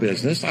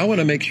pro-business. I want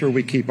to make sure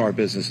we keep our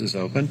businesses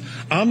open.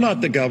 I'm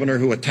not the governor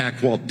who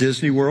attacked Walt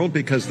Disney World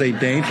because they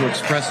deigned to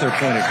express their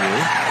point of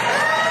view.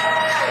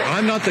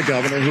 I'm not the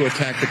governor who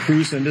attacked the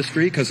cruise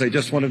industry because they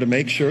just wanted to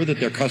make sure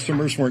that their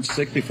customers weren't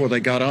sick before they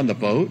got on the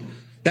boat.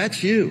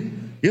 That's you.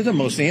 You're the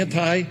most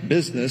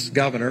anti-business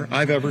governor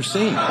I've ever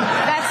seen.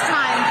 That's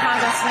time,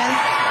 Congressman.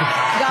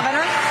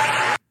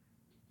 Governor?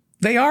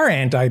 They are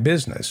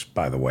anti-business,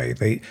 by the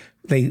way.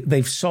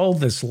 They've sold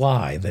this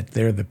lie that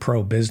they're the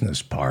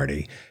pro-business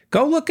party.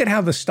 Go look at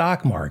how the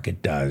stock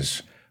market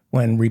does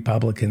when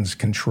Republicans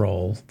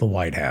control the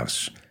White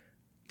House.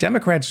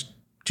 Democrats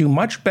do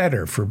much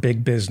better for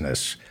big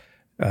business,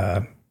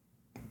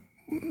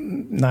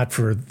 not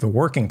for the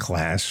working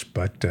class,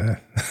 but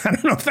I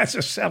don't know if that's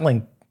a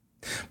selling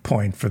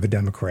point for the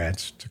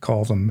Democrats to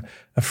call them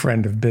a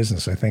friend of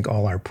business. I think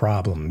all our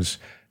problems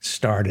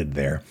started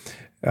there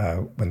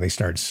when they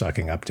started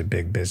sucking up to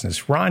big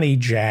business. Ronnie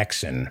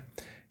Jackson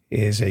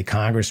is a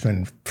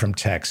congressman from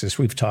Texas.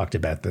 We've talked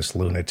about this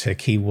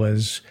lunatic. He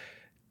was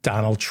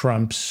Donald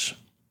Trump's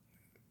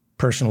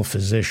personal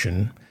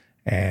physician,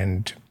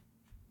 and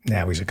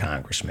now he's a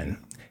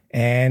congressman.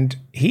 And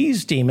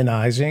he's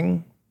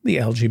demonizing the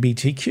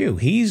LGBTQ.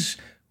 He's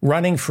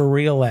running for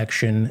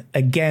re-election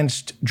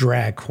against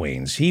drag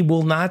queens. He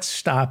will not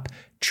stop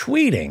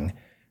tweeting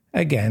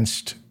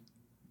against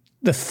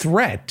the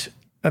threat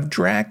of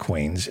drag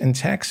queens in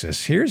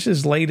Texas. Here's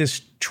his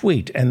latest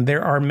tweet, and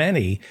there are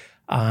many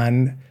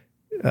on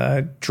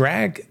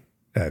drag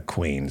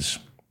queens.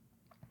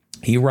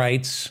 He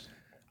writes,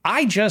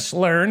 "I just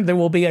learned there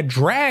will be a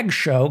drag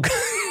show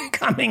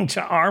coming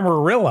to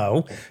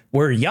Amarillo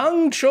where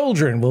young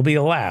children will be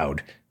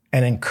allowed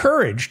and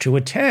encouraged to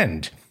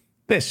attend.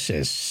 This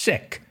is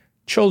sick.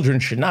 Children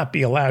should not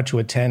be allowed to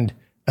attend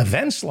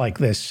events like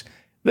this.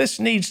 This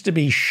needs to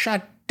be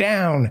shut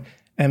down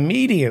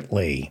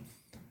immediately."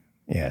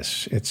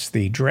 Yes, it's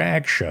the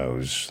drag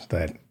shows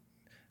that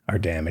are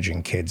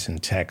damaging kids in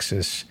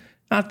Texas,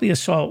 not the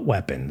assault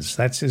weapons.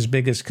 That's his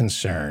biggest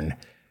concern.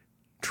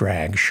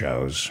 Drag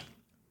shows.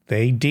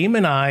 They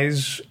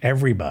demonize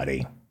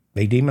everybody.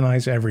 They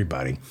demonize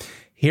everybody.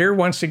 Here,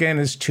 once again,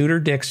 is Tudor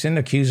Dixon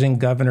accusing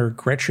Governor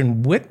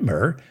Gretchen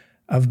Whitmer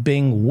of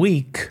being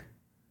weak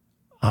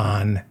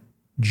on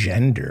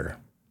gender.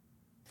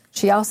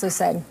 She also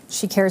said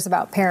she cares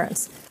about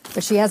parents,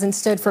 but she hasn't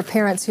stood for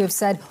parents who have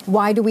said,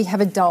 why do we have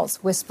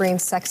adults whispering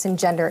sex and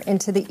gender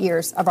into the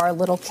ears of our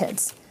little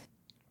kids?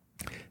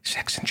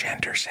 Sex and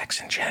gender, sex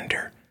and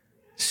gender,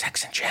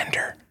 sex and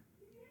gender.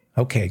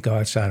 Okay, go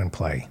outside and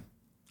play.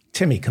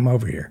 Timmy, come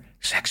over here.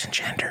 Sex and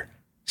gender,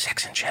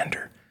 sex and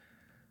gender.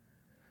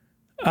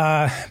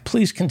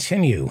 Please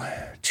continue,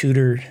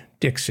 Tudor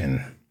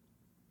Dixon.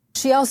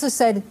 She also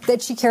said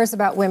that she cares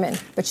about women,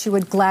 but she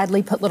would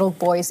gladly put little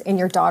boys in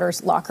your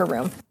daughter's locker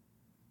room.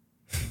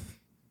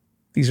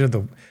 These are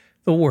the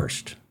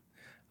worst.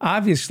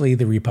 Obviously,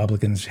 the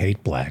Republicans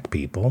hate black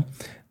people.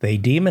 They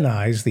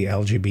demonize the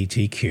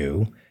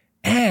LGBTQ,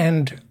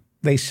 and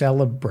they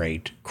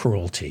celebrate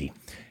cruelty.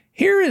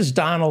 Here is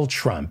Donald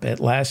Trump at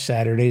last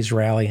Saturday's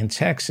rally in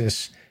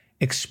Texas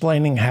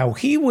explaining how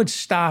he would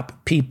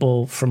stop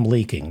people from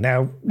leaking.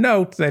 Now,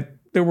 note that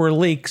there were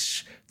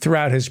leaks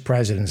throughout his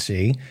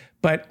presidency,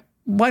 but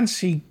once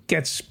he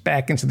gets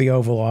back into the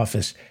Oval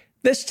Office,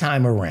 this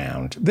time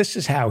around, this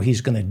is how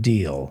he's going to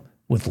deal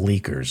with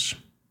leakers.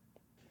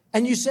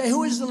 And you say,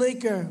 who is the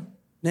leaker?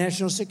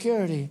 National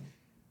Security.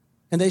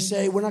 And they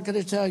say, we're not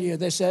going to tell you.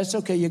 They say, it's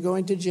okay, you're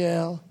going to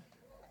jail.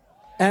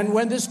 And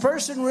when this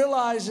person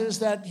realizes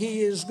that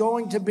he is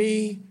going to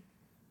be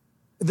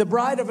the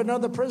bride of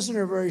another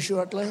prisoner very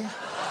shortly,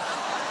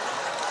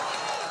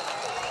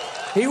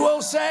 he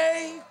will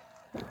say,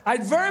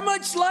 I'd very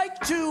much like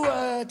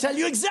to tell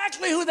you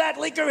exactly who that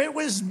leaker is. It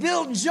was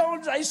Bill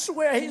Jones. I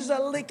swear he's a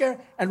leaker.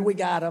 And we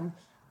got him.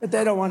 But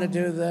they don't want to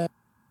do that.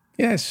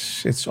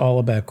 Yes, it's all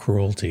about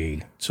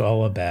cruelty. It's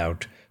all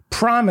about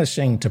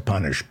promising to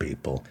punish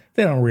people.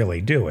 They don't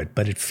really do it,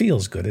 but it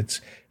feels good.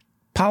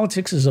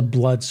 Politics is a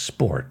blood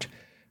sport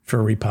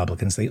for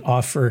Republicans. They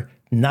offer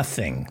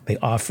nothing. They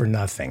offer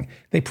nothing.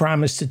 They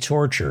promise to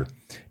torture.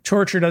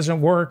 Torture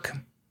doesn't work,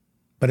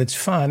 but it's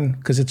fun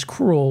because it's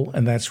cruel,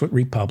 and that's what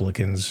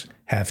Republicans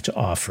have to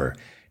offer.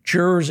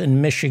 Jurors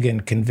in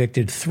Michigan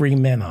convicted 3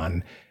 men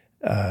on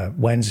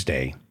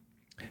Wednesday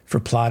for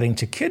plotting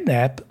to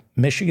kidnap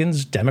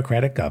Michigan's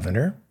Democratic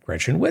governor,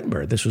 Gretchen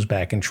Whitmer. This was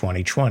back in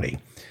 2020.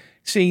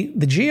 See,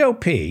 the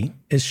GOP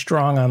is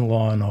strong on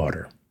law and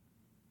order.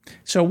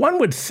 So one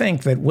would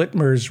think that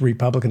Whitmer's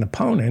Republican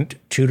opponent,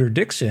 Tudor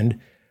Dixon,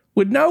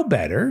 would know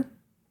better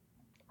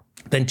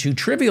than to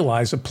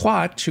trivialize a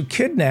plot to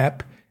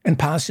kidnap and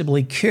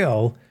possibly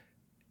kill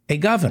a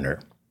governor.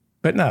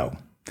 But no.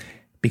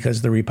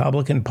 because the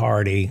Republican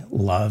Party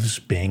loves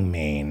being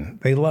mean.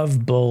 They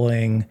love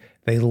bullying.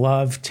 They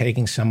love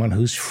taking someone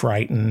who's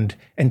frightened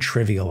and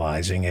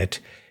trivializing it.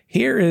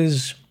 Here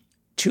is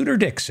Tudor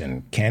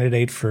Dixon,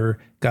 candidate for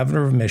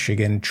governor of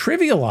Michigan,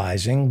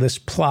 trivializing this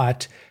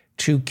plot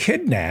to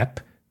kidnap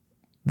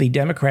the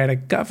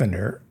Democratic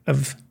governor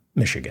of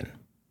Michigan.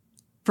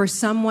 For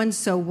someone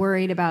so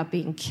worried about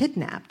being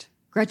kidnapped,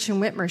 Gretchen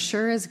Whitmer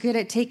sure is good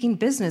at taking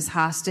business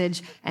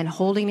hostage and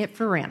holding it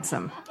for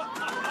ransom.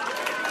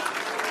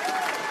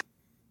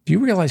 Do you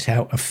realize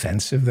how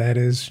offensive that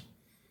is?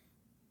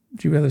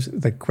 Do you realize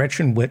that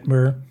Gretchen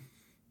Whitmer,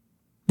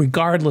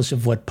 regardless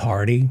of what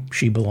party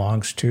she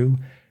belongs to,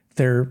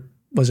 there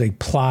was a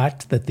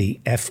plot that the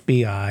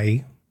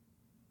FBI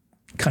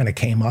kind of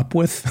came up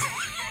with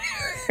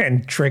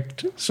and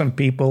tricked some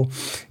people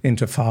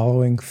into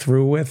following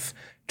through with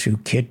to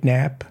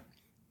kidnap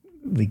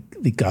the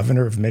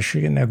governor of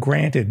Michigan. Now,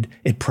 granted,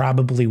 it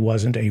probably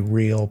wasn't a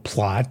real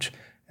plot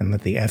and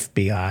that the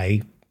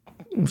FBI,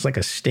 it was like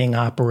a sting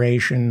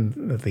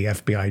operation that the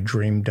FBI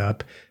dreamed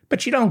up.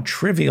 But you don't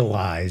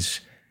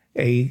trivialize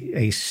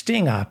a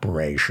sting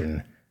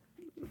operation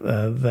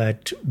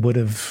that would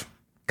have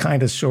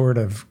kind of sort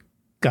of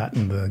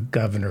gotten the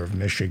governor of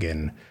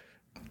Michigan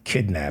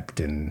kidnapped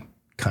and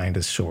kind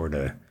of sort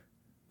of, it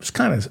was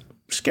kind of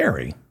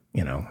scary,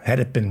 you know, had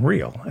it been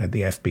real, had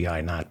the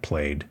FBI not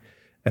played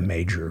a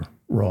major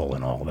role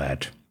in all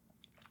that.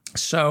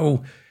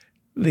 So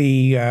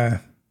I'm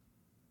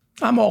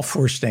all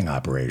for sting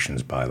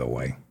operations, by the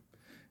way.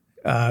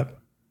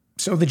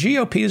 So the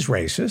GOP is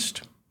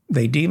racist.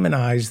 They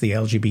demonize the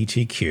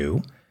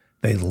LGBTQ.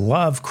 They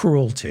love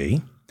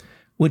cruelty,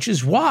 which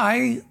is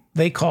why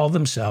they call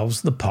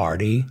themselves the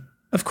Party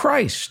of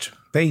Christ.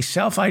 They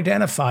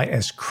self-identify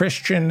as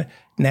Christian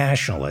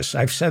nationalists.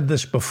 I've said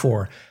this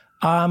before.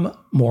 I'm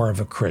more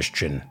of a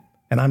Christian,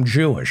 and I'm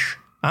Jewish.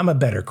 I'm a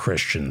better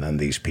Christian than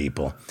these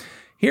people.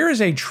 Here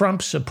is a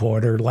Trump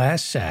supporter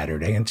last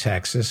Saturday in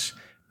Texas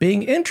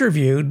being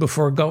interviewed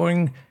before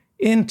going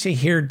in to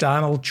hear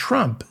Donald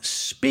Trump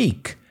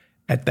speak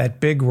at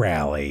that big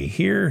rally.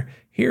 Here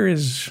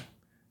is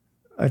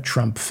a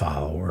Trump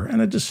follower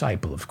and a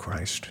disciple of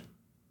Christ.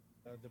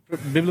 The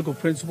biblical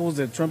principles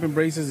that Trump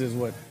embraces is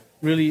what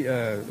I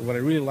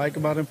really like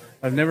about him.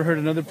 I've never heard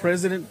another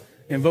president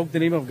invoke the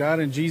name of God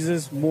and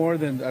Jesus more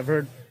than I've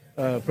heard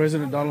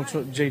President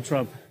Donald J.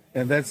 Trump.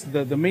 And that's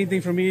the main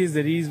thing for me is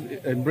that he's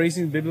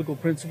embracing biblical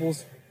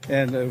principles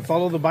and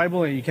follow the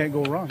Bible and you can't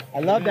go wrong. I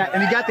love that.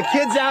 And he got the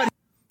kids out.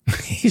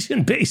 He's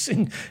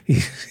embracing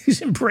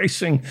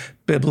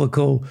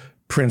biblical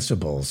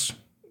principles.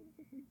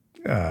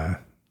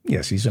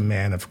 Yes, he's a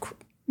man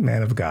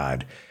of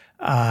God.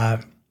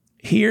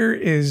 Here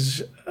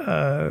is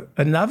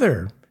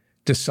another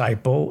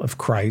disciple of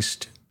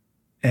Christ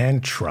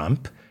and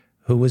Trump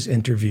who was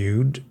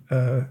interviewed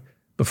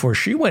before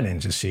she went in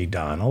to see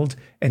Donald,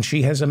 and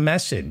she has a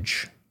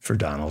message for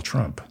Donald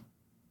Trump.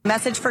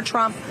 Message for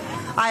Trump.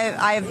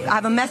 I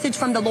have a message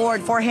from the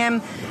Lord for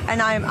him,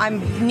 and I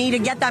need to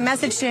get that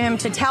message to him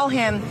to tell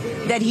him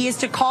that he is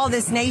to call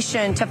this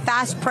nation to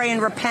fast, pray,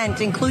 and repent,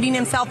 including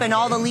himself and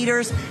all the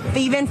leaders,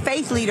 even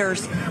faith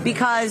leaders,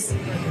 because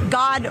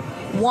God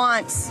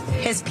wants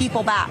his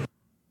people back.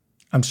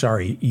 I'm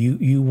sorry,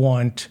 you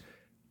want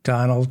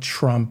Donald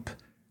Trump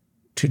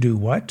to do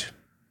what?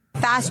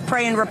 Fast,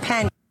 pray, and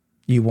repent.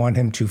 You want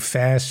him to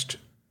fast,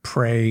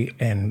 pray,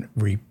 and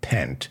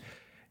repent.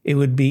 It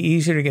would be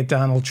easier to get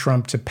Donald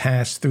Trump to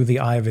pass through the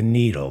eye of a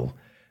needle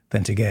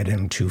than to get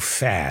him to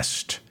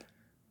fast,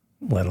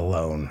 let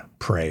alone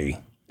pray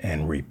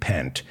and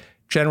repent.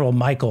 General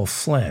Michael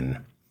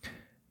Flynn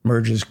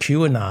merges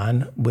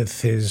QAnon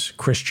with his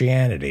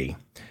Christianity.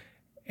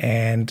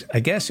 And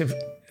I guess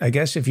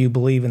if you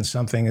believe in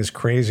something as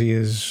crazy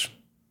as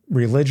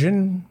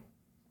religion,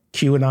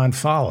 QAnon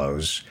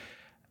follows.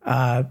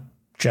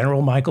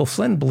 General Michael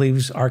Flynn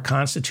believes our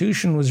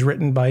Constitution was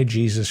written by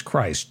Jesus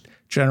Christ.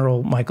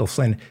 General Michael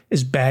Flynn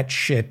is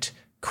batshit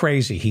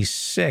crazy. He's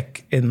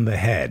sick in the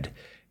head.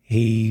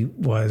 He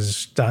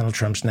was Donald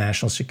Trump's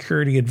national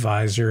security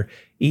advisor,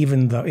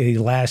 even though he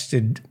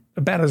lasted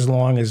about as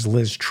long as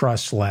Liz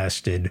Truss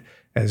lasted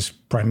as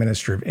Prime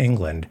Minister of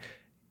England.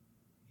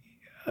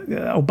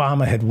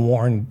 Obama had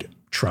warned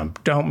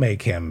Trump, don't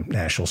make him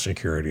national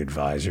security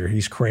advisor.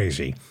 He's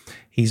crazy.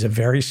 He's a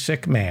very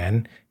sick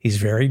man. He's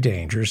very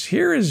dangerous.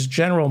 Here is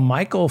General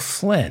Michael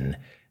Flynn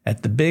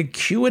at the big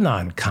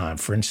QAnon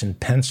conference in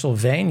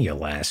Pennsylvania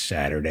last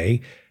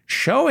Saturday,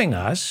 showing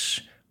us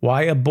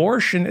why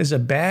abortion is a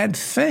bad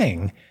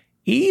thing,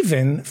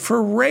 even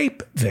for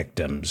rape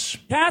victims.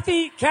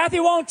 Kathy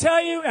won't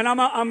tell you, and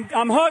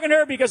I'm hugging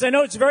her because I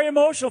know it's very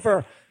emotional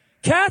for her.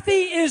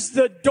 Kathy is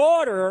the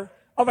daughter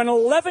of an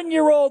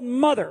 11-year-old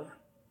mother.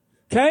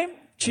 Okay?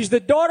 She's the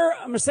daughter,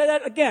 I'm going to say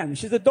that again.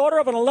 She's the daughter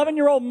of an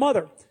 11-year-old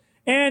mother.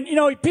 And, you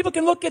know, people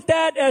can look at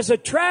that as a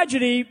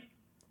tragedy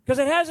because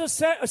it has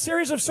a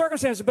series of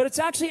circumstances, but it's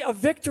actually a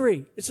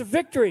victory. It's a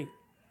victory.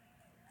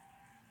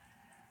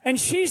 And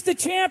she's the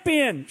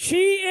champion.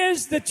 She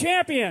is the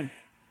champion.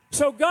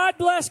 So God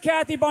bless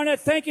Kathy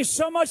Barnett. Thank you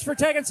so much for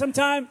taking some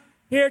time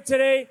here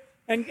today.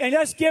 And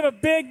let's give a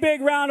big,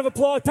 big round of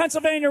applause,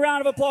 Pennsylvania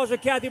round of applause for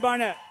Kathy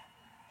Barnett.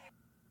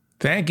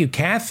 Thank you.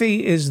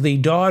 Kathy is the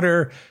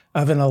daughter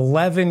of an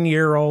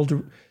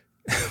 11-year-old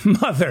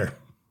mother.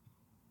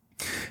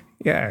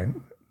 Yeah.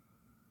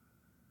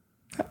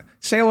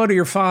 Say hello to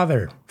your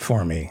father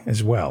for me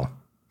as well.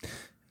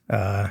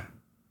 And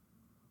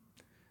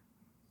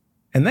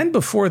then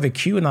before the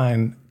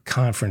QAnon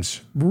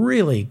conference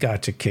really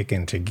got to kick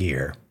into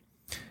gear,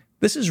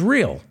 this is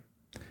real.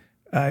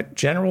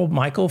 General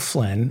Michael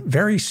Flynn,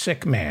 very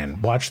sick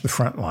man, watch the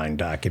Frontline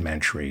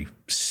documentary,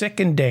 sick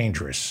and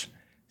dangerous.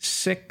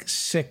 Sick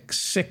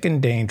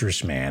and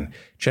dangerous man.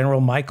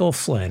 General Michael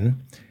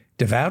Flynn,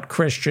 devout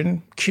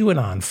Christian,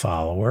 QAnon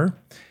follower.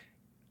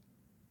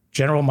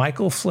 General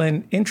Michael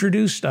Flynn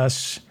introduced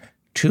us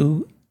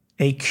to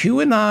a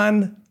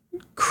QAnon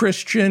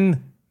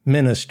Christian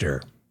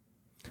minister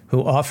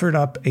who offered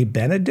up a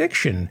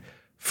benediction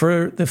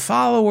for the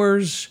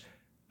followers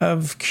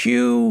of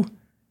Q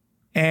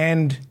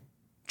and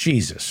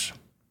Jesus.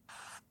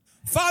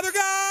 Father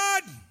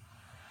God,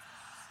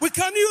 we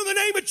come to you in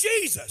the name of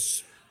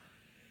Jesus.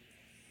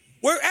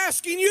 We're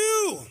asking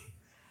you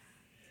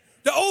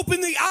to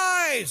open the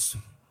eyes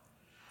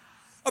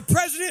of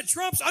President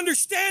Trump's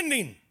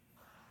understanding,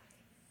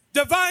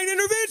 divine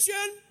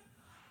intervention,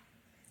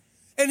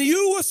 and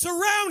you will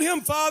surround him,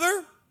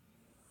 Father,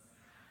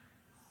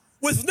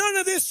 with none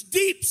of this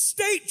deep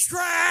state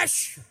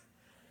trash,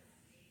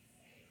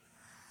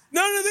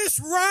 none of this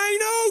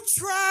rhino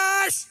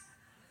trash.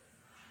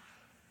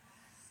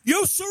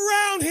 You'll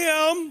surround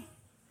him,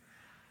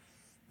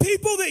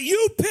 people that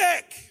you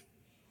pick,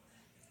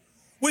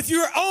 with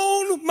your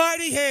own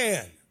mighty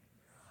hand.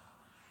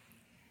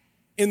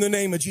 In the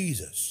name of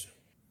Jesus.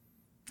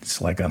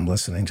 It's like I'm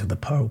listening to the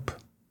Pope.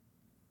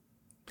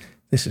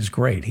 This is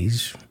great.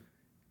 He's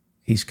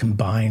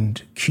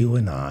combined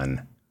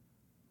QAnon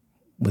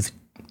with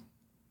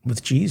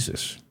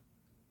Jesus.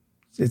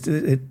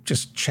 It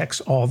just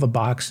checks all the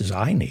boxes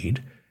I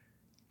need.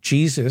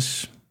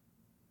 Jesus,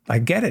 I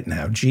get it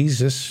now.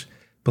 Jesus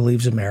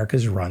believes America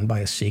is run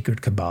by a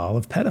secret cabal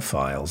of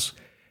pedophiles.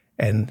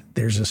 And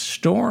there's a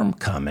storm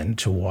coming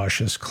to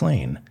wash us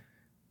clean.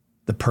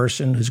 The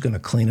person who's going to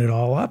clean it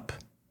all up,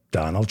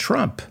 Donald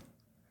Trump,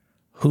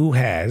 who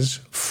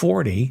has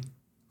 40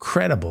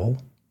 credible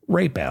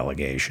rape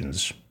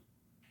allegations.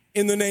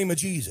 In the name of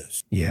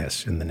Jesus.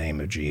 Yes, in the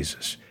name of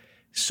Jesus.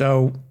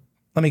 So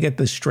let me get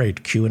this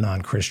straight,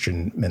 QAnon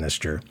Christian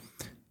minister.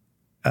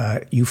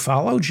 You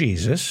follow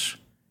Jesus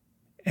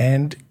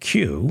and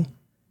Q,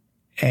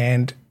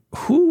 and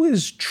who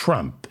is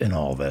Trump in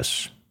all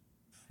this?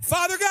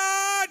 Father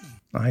God!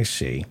 I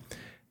see.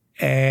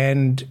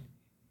 And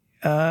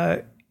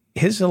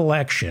his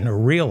election, or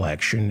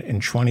re-election in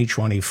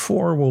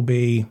 2024 will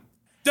be...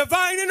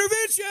 divine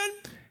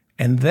intervention!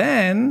 And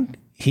then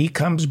he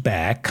comes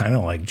back, kind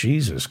of like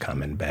Jesus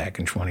coming back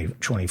in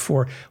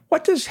 2024.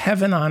 What does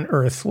heaven on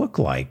earth look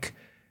like?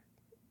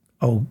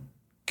 Oh,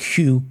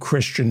 Q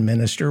Christian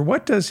minister,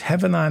 what does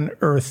heaven on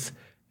earth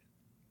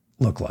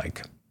look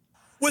like?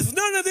 With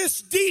none of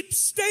this deep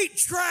state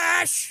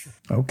trash!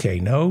 Okay,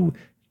 no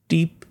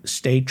deep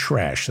state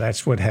trash.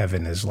 That's what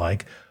heaven is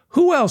like.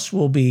 Who else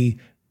will be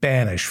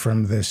banished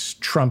from this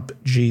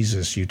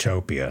Trump-Jesus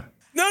utopia?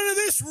 None of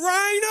this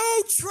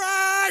rhino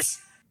trash!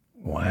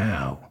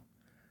 Wow.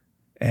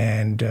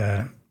 And,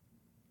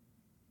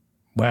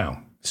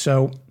 wow.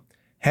 So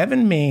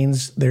heaven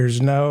means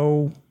there's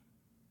no...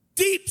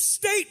 deep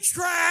state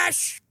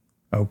trash!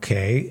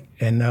 Okay,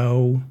 and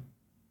no...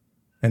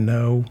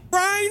 rhino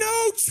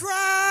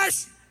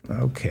trash!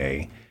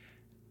 Okay.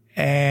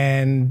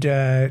 And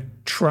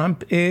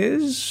Trump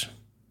is?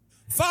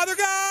 Father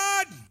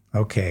God!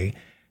 Okay.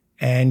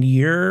 And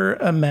you're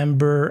a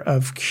member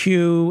of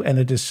Q and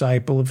a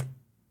disciple of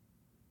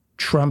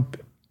Trump?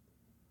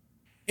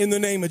 In the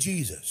name of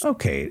Jesus.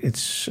 Okay.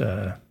 It's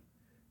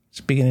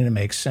beginning to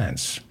make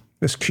sense.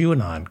 This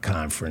QAnon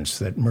conference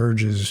that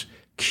merges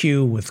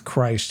Q with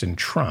Christ and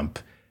Trump,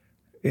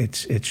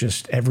 it's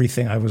just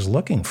everything I was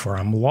looking for.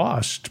 I'm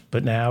lost,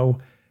 but now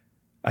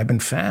I've been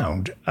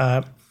found.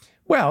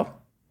 Well,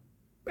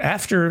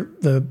 after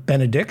the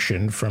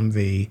benediction from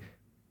the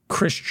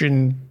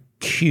Christian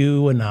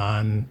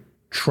QAnon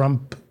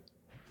Trump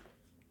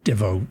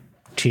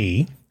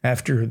devotee,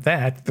 after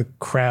that, the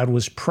crowd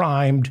was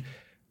primed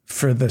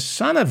for the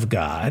Son of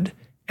God,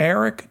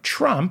 Eric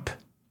Trump,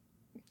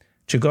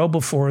 to go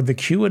before the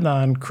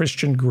QAnon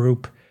Christian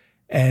group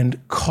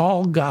and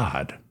call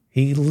God.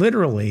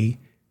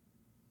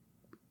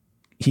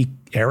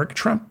 Eric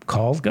Trump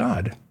called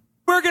God.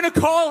 We're going to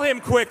call him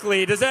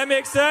quickly. Does that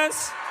make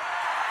sense?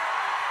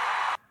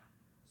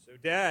 So,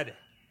 Dad,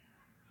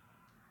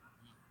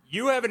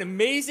 you have an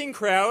amazing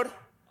crowd.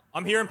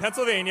 I'm here in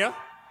Pennsylvania.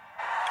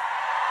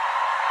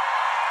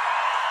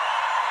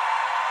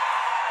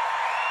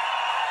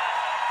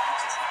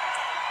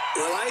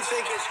 Well, I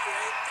think it's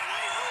great, and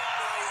I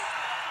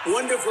hope my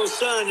wonderful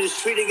son is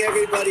treating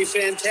everybody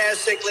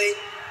fantastically.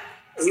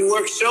 He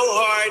works so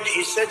hard.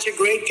 He's such a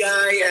great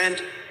guy,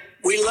 and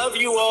we love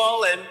you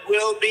all, and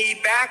we'll be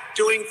back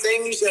doing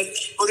things that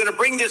we're going to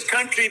bring this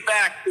country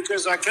back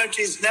because our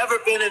country's never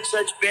been in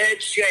such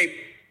bad shape.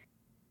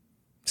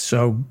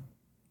 So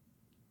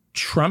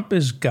Trump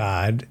is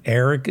God,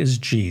 Eric is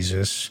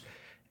Jesus,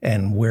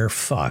 and we're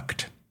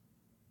fucked.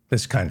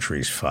 This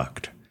country's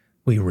fucked.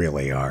 We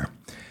really are.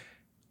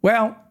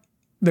 Well,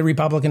 the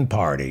Republican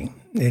Party,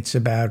 it's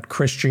about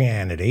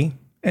Christianity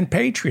and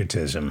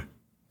patriotism.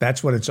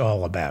 That's what it's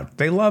all about.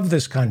 They love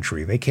this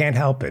country. They can't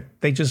help it.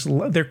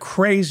 They're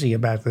crazy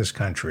about this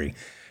country.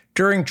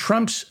 During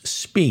Trump's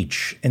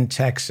speech in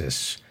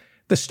Texas,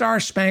 the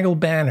Star-Spangled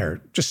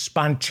Banner just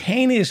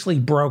spontaneously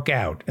broke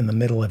out in the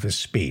middle of his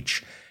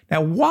speech.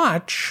 Now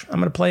watch, I'm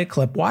going to play a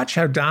clip. Watch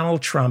how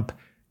Donald Trump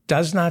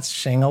does not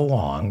sing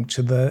along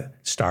to the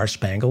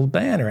Star-Spangled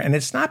Banner. And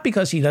it's not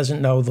because he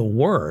doesn't know the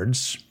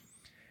words.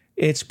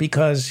 It's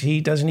because he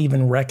doesn't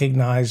even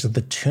recognize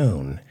the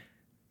tune.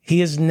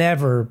 He has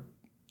never...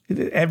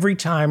 Every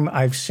time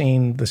I've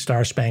seen the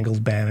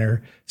Star-Spangled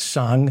Banner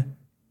sung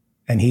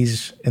and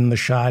he's in the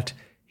shot,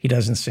 he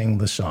doesn't sing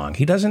the song.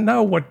 He doesn't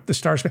know what the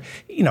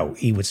Star-Spangled...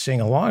 he would sing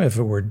along if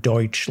it were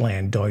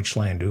Deutschland,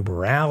 Deutschland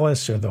über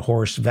alles, or the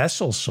Horst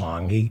Wessel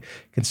song. He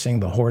can sing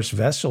the Horst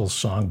Wessel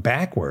song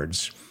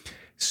backwards.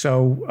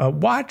 So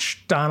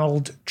watch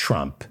Donald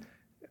Trump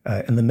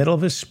in the middle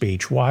of his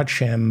speech, watch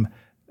him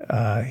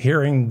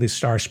hearing the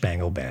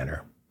Star-Spangled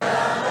Banner.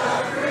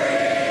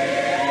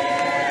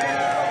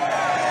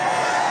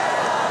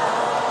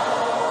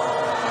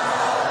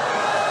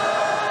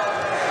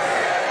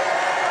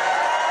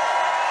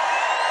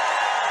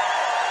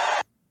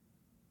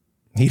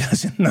 He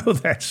doesn't know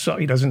that song.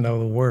 He doesn't know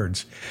the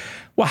words.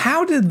 Well,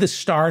 how did the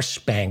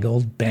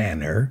Star-Spangled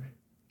Banner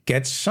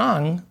get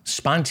sung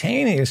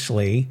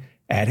spontaneously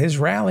at his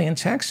rally in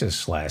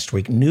Texas last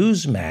week?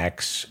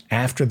 Newsmax,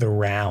 after the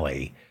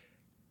rally,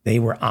 they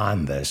were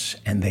on this,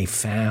 and they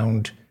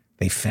found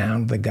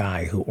the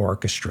guy who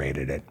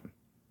orchestrated it.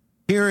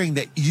 Hearing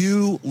that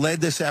you led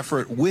this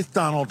effort with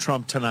Donald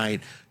Trump tonight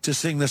to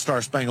sing the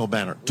Star-Spangled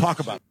Banner. Talk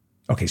about it.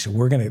 Okay, so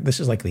this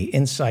is like the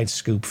inside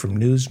scoop from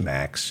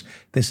Newsmax.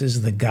 This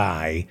is the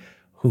guy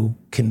who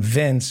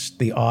convinced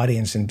the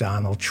audience and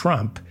Donald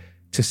Trump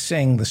to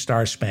sing the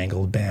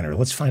Star-Spangled Banner.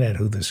 Let's find out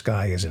who this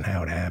guy is and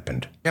how it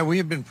happened. Yeah, we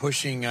have been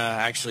pushing,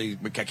 actually,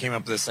 I came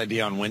up with this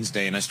idea on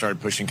Wednesday, and I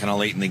started pushing kind of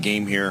late in the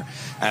game here,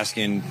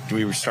 asking,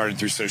 we started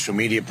through social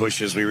media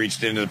pushes. We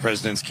reached into the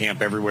president's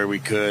camp everywhere we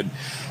could.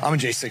 I'm a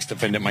J6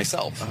 defendant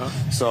myself.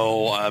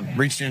 So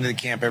reached into the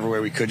camp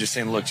everywhere we could, just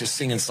saying, look, just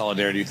sing in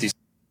solidarity with these.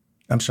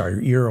 I'm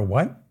sorry, you're a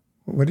what?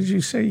 What did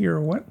you say? You're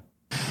a what?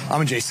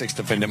 I'm a J6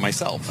 defendant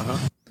myself.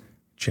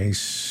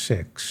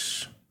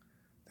 J6.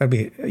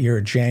 You're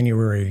a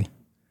January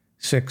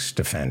 6th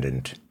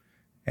defendant.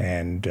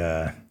 And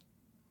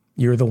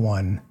you're the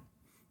one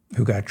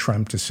who got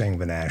Trump to sing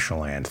the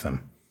national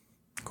anthem.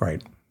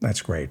 Great.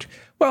 That's great.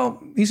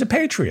 Well, he's a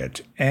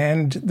patriot.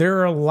 And there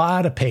are a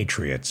lot of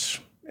patriots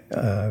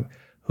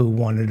who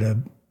wanted to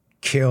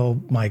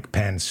kill Mike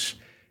Pence,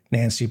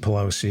 Nancy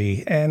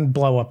Pelosi, and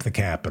blow up the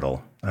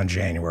Capitol on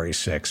January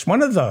 6th.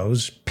 One of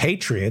those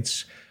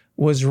patriots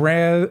was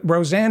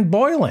Rosanne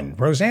Boyland.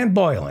 Rosanne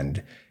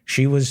Boyland,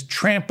 she was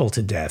trampled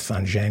to death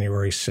on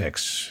January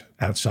 6th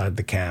outside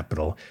the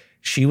Capitol.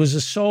 She was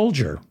a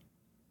soldier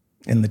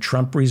in the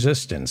Trump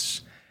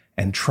resistance,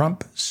 and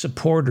Trump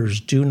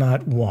supporters do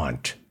not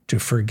want to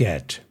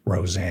forget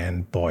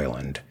Rosanne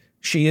Boyland.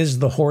 She is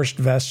the Horst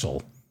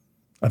Wessel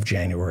of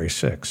January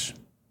 6th.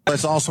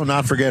 Let's also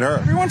not forget her.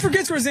 Everyone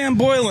forgets Rosanne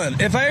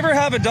Boyland. If I ever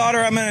have a daughter,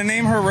 I'm going to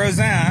name her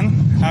Roseanne,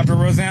 after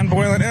Rosanne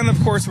Boyland, and of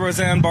course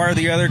Roseanne Barr,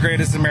 the other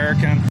greatest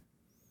American.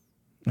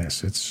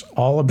 Yes, it's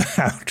all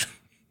about...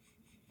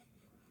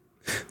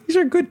 These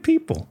are good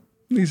people.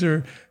 These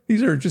are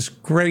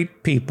just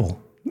great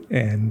people.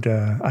 And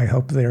I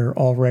hope they're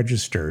all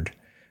registered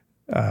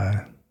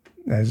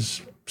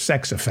as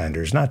sex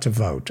offenders, not to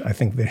vote. I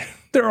think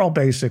they're all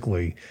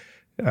basically,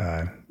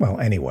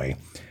 anyway.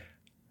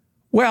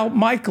 Well,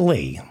 Mike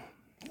Lee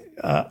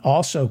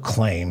also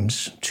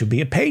claims to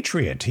be a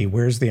patriot. He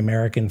wears the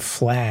American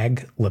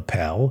flag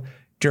lapel.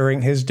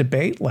 During his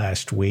debate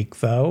last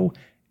week, though,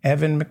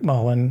 Evan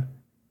McMullin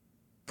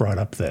brought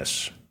up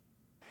this.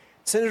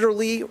 Senator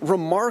Lee,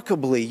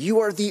 remarkably, you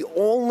are the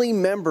only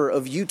member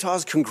of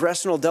Utah's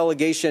congressional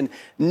delegation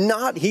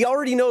he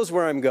already knows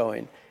where I'm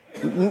going,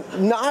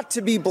 not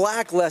to be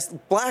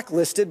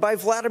blacklisted by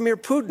Vladimir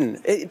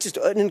Putin. It's just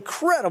an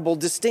incredible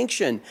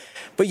distinction.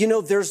 But,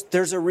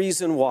 there's a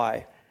reason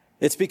why.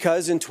 It's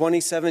because in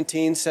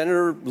 2017,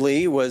 Senator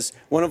Lee was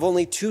one of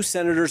only 2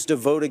 senators to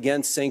vote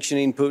against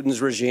sanctioning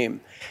Putin's regime.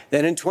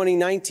 Then in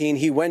 2019,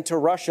 he went to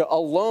Russia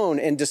alone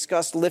and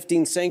discussed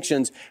lifting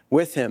sanctions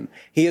with him.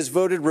 He has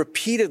voted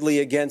repeatedly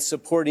against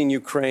supporting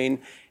Ukraine.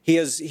 He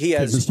has.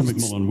 Mr.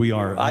 McMullin, we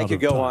are. I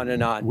could go on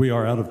and on. We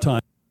are out of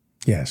time.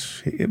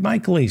 Yes,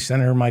 Mike Lee,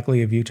 Senator Mike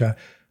Lee of Utah,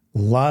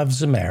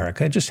 loves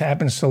America. Just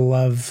happens to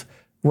love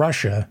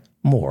Russia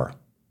more.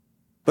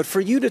 But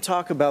for you to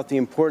talk about the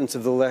importance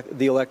of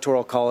the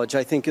Electoral College,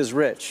 I think is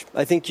rich.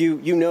 I think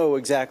you know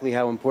exactly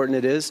how important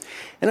it is.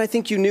 And I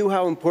think you knew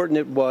how important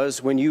it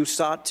was when you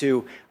sought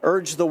to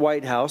urge the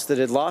White House that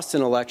had lost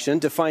an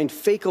election to find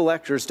fake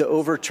electors to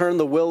overturn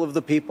the will of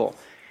the people.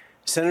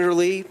 Senator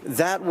Lee,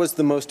 that was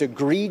the most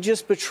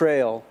egregious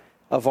betrayal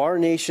of our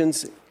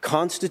nation's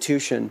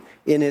Constitution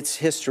in its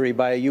history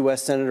by a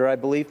U.S. Senator, I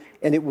believe,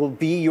 and it will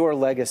be your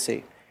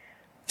legacy.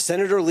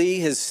 Senator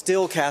Lee is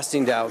still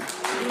casting doubt.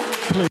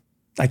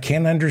 I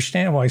can't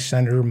understand why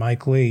Senator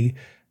Mike Lee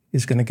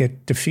is going to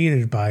get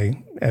defeated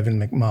by Evan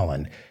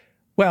McMullin.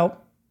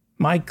 Well,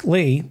 Mike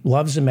Lee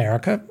loves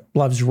America,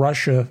 loves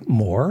Russia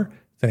more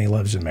than he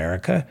loves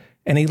America,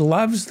 and he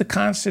loves the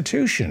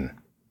Constitution.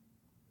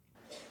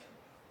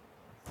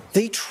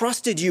 They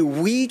trusted you.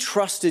 We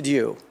trusted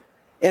you.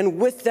 And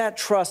with that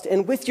trust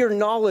and with your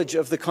knowledge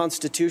of the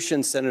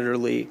Constitution, Senator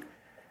Lee,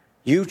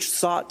 you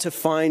sought to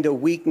find a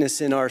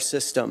weakness in our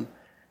system.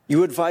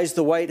 You advised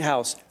the White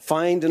House,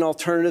 find an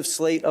alternative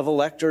slate of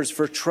electors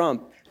for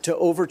Trump to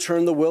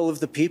overturn the will of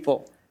the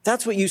people.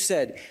 That's what you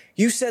said.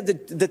 You said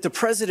that the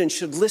president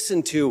should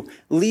listen to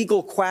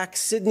legal quack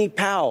Sidney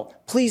Powell.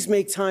 Please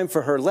make time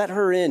for her. Let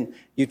her in,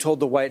 you told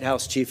the White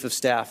House chief of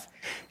staff.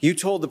 You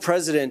told the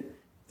president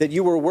that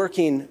you were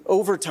working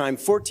overtime,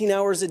 14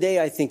 hours a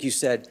day, I think you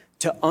said,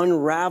 to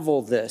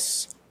unravel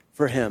this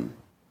for him,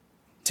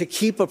 to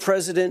keep a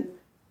president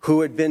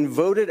who had been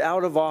voted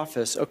out of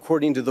office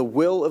according to the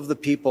will of the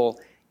people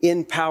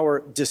in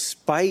power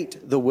despite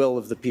the will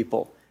of the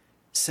people.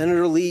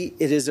 Senator Lee,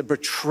 it is a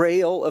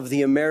betrayal of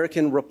the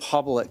American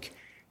Republic.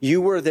 You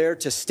were there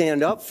to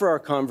stand up for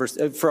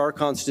our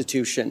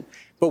Constitution,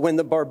 but when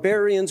the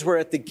barbarians were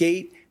at the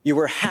gate, you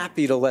were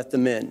happy to let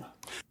them in.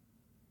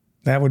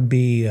 That would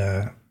be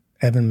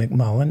Evan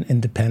McMullin,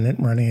 independent,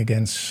 running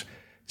against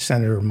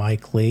Senator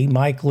Mike Lee.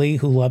 Mike Lee,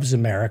 who loves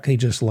America, he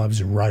just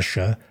loves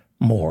Russia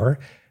more.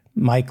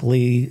 Mike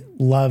Lee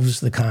loves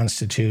the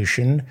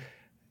Constitution.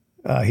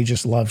 He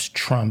just loves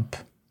Trump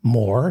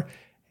more.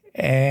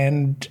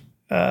 And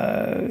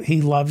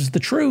he loves the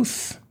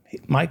truth.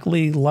 Mike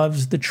Lee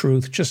loves the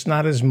truth, just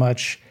not as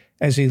much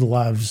as he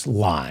loves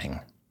lying.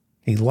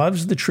 He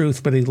loves the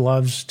truth, but he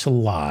loves to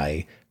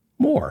lie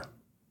more.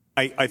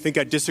 I think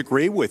I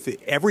disagree with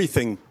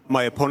everything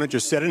my opponent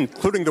just said,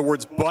 including the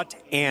words but,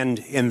 and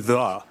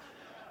the.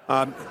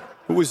 It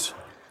was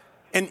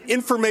an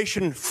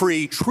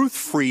information-free,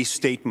 truth-free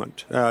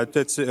statement.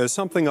 That's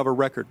something of a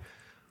record.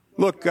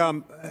 Look,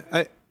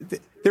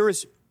 there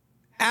is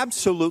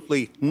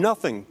absolutely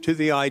nothing to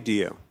the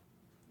idea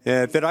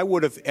that I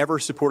would have ever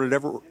supported,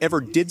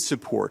 ever did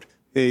support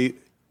a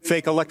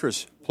fake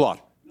electors plot.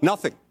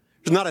 Nothing.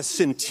 There's not a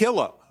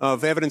scintilla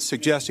of evidence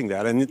suggesting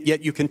that, and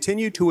yet you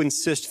continue to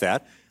insist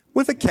that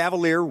with a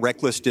cavalier,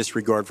 reckless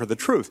disregard for the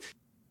truth.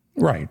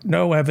 Right.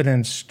 No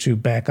evidence to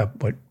back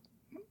up what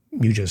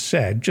you just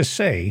said. Just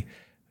say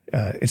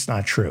it's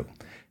not true.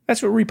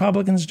 That's what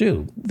Republicans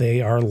do.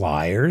 They are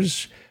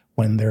liars.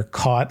 When they're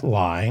caught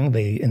lying,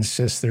 they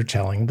insist they're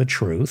telling the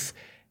truth.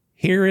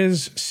 Here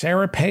is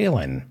Sarah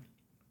Palin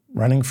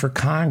running for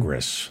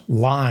Congress,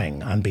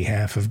 lying on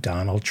behalf of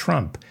Donald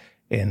Trump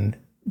in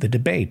the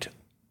debate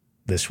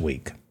this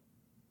week.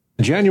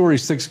 The January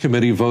 6th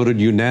committee voted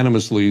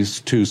unanimously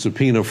to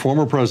subpoena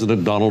former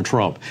President Donald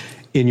Trump.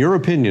 In your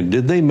opinion,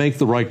 did they make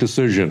the right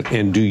decision?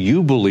 And do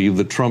you believe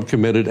that Trump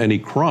committed any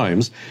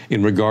crimes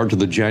in regard to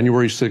the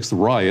January 6th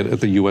riot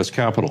at the U.S.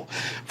 Capitol?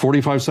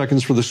 45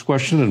 seconds for this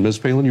question, and Ms.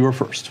 Palin, you are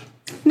first.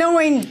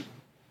 Knowing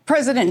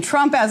President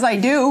Trump as I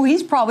do,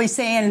 he's probably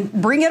saying,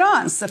 bring it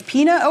on,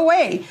 subpoena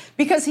away,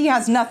 because he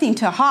has nothing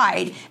to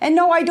hide. And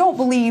no, I don't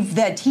believe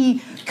that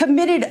he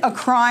committed a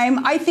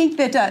crime. I think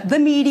that the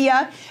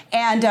media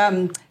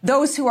and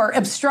those who are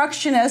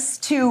obstructionists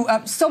to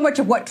so much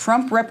of what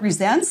Trump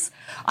represents,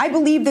 I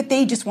believe that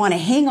they just want to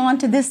hang on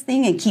to this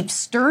thing and keep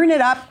stirring it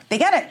up. They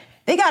got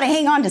to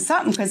hang on to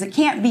something, because it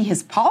can't be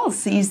his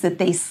policies that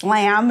they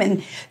slam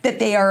and that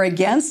they are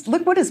against.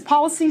 Look what his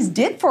policies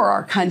did for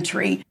our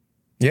country.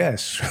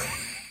 Yes.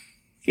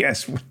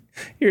 Yes.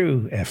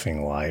 You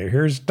effing liar.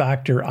 Here's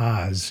Dr.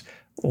 Oz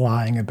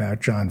lying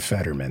about John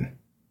Fetterman.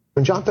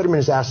 When John Fetterman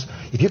is asked,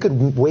 if you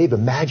could wave a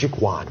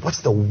magic wand,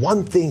 what's the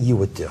one thing you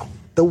would do?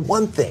 The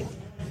one thing.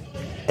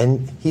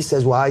 And he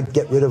says, well, I'd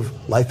get rid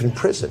of life in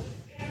prison.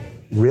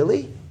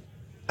 Really?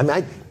 I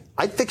mean,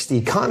 I'd fix the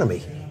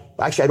economy.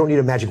 Actually, I don't need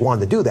a magic wand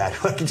to do that.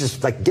 I can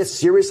just get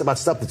serious about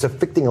stuff that's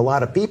affecting a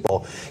lot of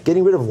people.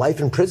 Getting rid of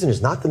life in prison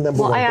is not the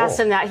number one goal. Well, I asked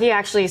him that. He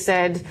actually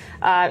said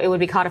it would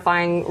be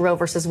codifying Roe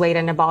versus Wade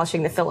and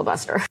abolishing the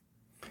filibuster.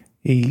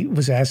 He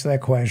was asked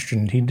that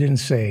question. He didn't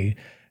say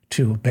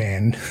to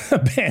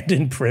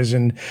abandon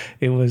prison.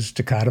 It was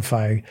to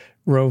codify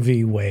Roe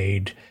v.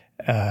 Wade.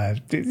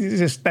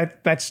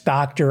 That's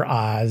Dr.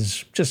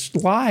 Oz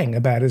just lying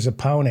about his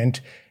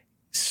opponent.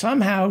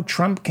 Somehow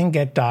Trump can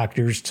get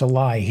doctors to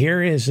lie.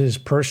 Here is his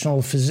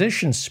personal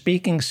physician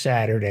speaking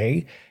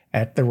Saturday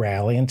at the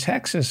rally in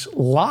Texas,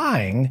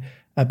 lying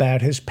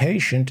about his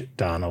patient,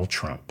 Donald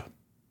Trump.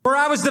 where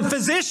I was the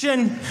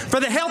physician for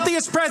the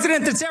healthiest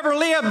president that's ever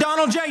lived,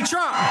 Donald J.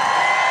 Trump.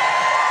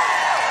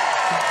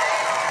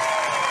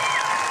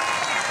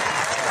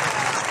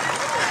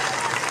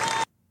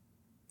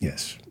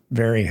 Yes,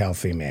 very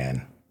healthy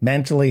man.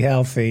 Mentally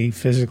healthy,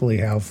 physically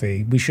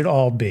healthy. We should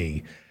all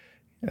be.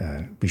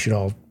 We should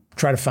all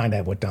try to find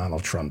out what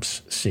Donald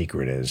Trump's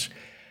secret is.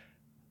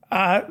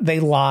 They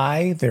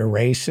lie, they're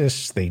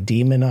racist, they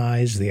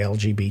demonize the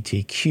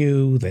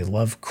LGBTQ, they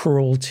love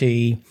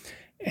cruelty,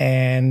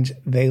 and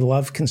they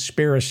love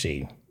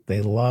conspiracy.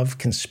 They love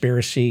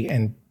conspiracy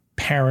and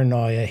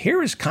paranoia.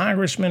 Here is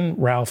Congressman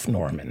Ralph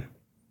Norman.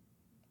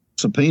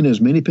 Subpoena as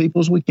many people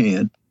as we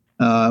can.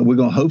 We're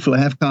going to hopefully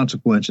have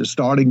consequences,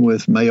 starting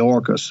with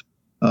Mayorkas,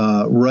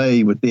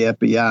 Ray with the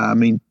FBI. I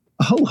mean,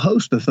 a whole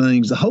host of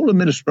things. The whole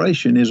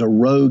administration is a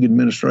rogue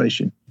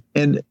administration.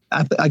 And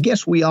I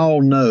guess we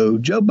all know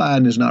Joe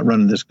Biden is not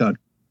running this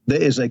country.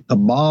 There is a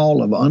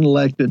cabal of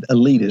unelected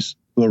elitists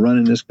who are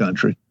running this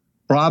country.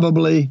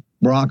 Probably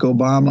Barack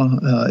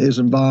Obama is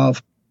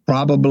involved,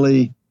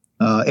 probably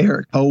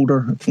Eric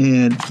Holder,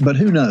 but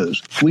who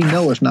knows? We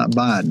know it's not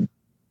Biden.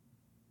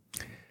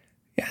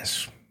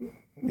 Yes.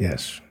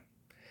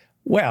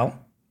 Well,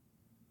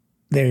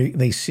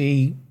 they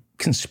see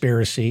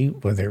conspiracy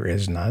where there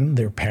is none.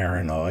 They're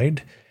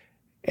paranoid.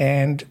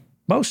 And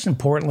most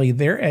importantly,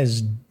 they're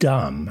as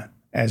dumb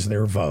as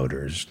their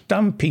voters.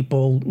 Dumb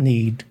people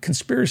need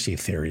conspiracy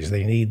theories.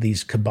 They need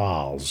these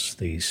cabals,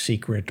 these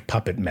secret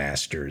puppet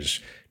masters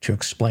to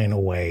explain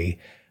away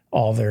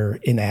all their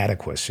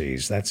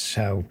inadequacies. That's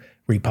how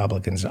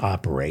Republicans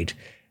operate.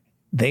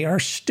 They are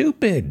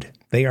stupid.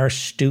 They are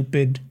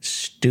stupid,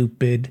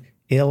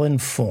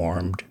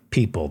 ill-informed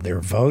people. Their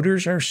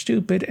voters are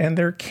stupid and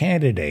their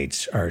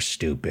candidates are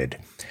stupid.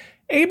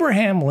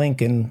 Abraham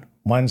Lincoln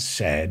once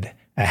said,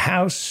 "A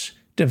house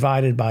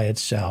divided by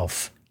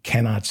itself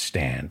cannot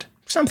stand."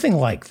 Something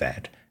like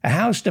that. A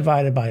house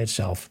divided by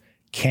itself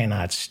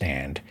cannot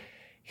stand.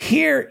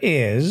 Here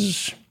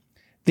is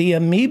the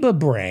amoeba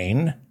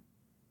brain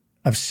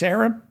of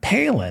Sarah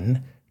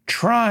Palin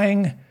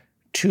trying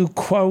to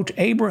quote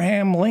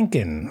Abraham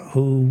Lincoln,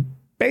 who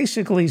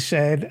basically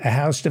said, "A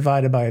house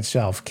divided by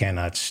itself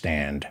cannot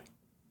stand."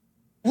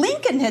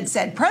 Lincoln had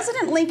said,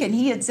 President Lincoln,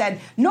 he had said,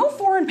 no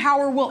foreign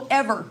power will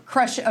ever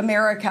crush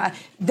America.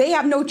 They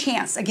have no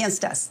chance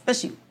against us,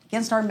 especially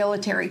against our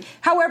military.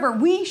 However,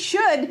 we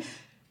should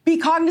be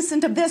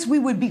cognizant of this. We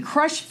would be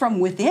crushed from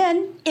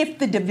within if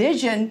the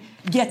division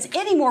gets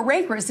any more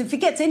rancorous, if it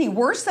gets any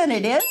worse than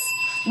it is.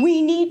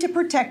 We need to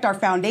protect our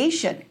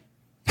foundation.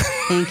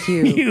 Thank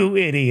you. You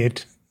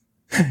idiot.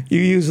 You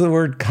use the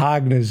word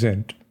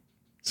cognizant.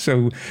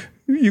 So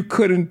you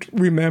couldn't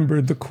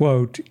remember the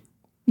quote.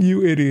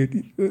 You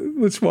idiot.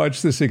 Let's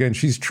watch this again.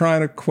 She's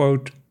trying to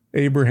quote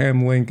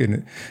Abraham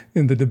Lincoln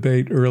in the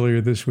debate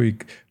earlier this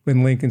week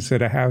when Lincoln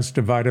said, "A house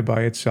divided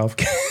by itself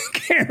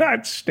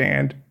cannot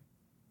stand."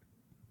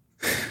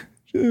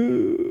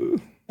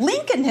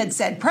 Lincoln had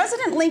said,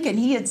 President Lincoln,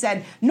 he had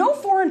said, no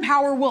foreign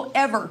power will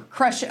ever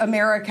crush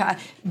America.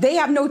 They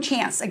have no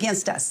chance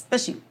against us,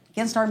 especially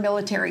against our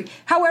military.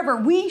 However,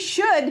 we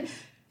should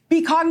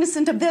be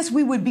cognizant of this.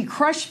 We would be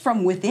crushed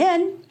from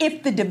within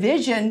if the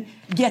division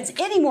gets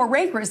any more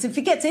rancorous, if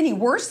it gets any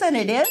worse than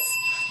it is.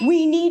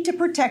 We need to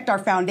protect our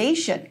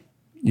foundation.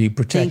 You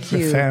protect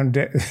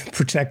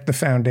protect the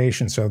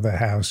foundation so the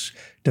house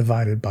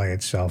divided by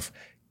itself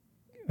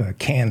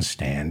can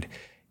stand.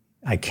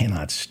 I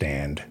cannot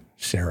stand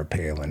Sarah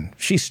Palin.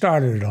 She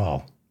started it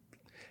all.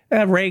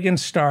 Reagan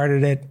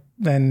started it,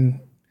 then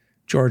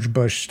George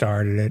Bush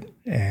started it,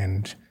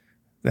 and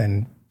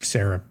then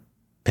Sarah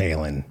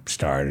Palin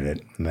started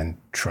it, and then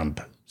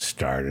Trump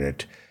started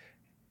it.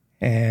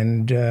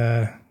 And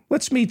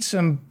let's meet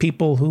some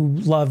people who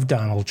love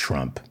Donald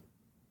Trump.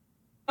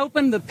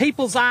 Opened the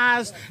people's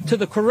eyes to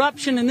the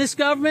corruption in this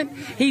government.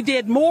 He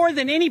did more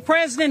than any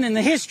president in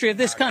the history of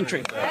this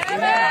country.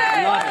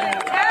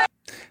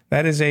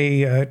 That is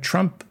a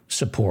Trump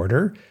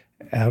supporter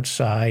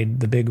outside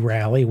the big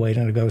rally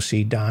waiting to go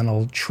see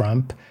Donald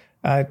Trump.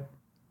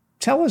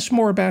 Tell us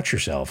more about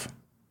yourself.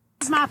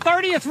 It's my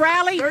 30th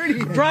rally.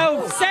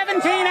 Drove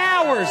 17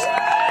 hours.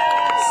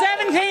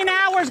 17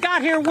 hours,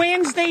 got here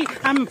Wednesday.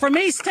 I'm from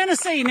East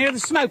Tennessee, near the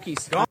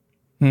Smokies.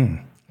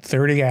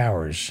 30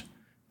 hours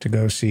to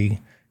go see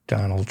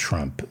Donald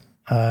Trump.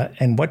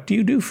 And what do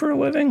you do for a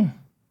living?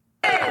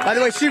 By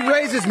the way, she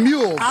raises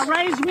mules. I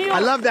raise mules. I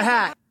love the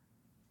hat.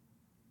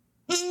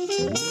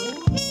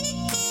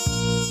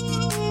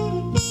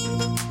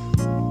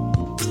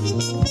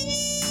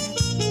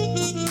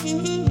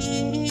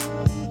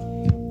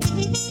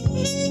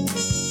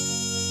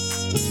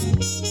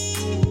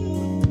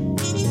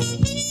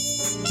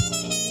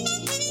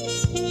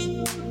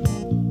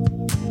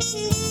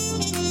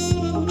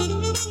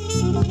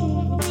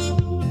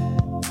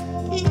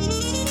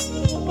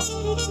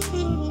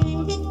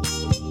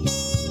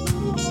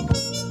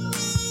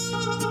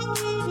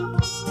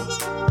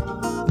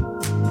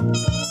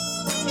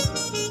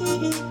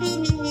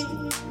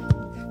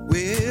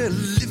 We're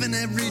living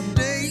every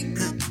day,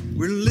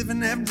 we're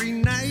living every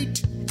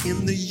night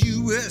in the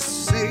USA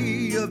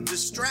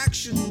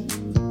distraction.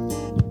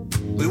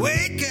 We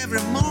wake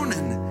every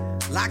morning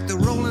like the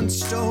Rolling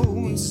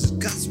Stones,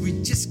 'cause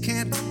we just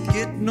can't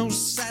get no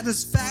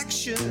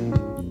satisfaction.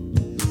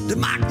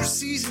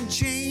 Democracy's in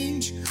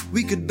change,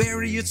 we could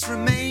bury its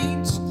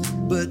remains,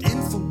 but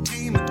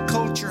infotainment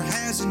culture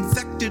has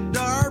infected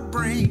our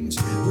brains.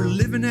 We're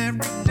living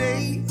every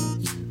day,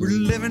 we're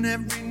living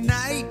every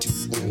night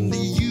in the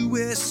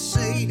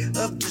USA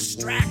of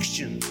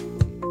distraction.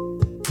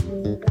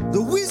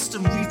 The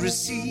wisdom we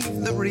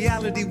receive, the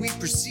reality we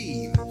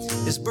perceive,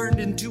 is burned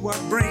into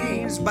our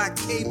brains by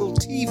cable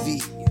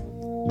TV.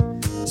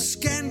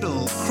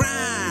 Scandal,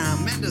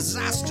 crime, and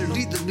disaster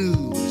lead the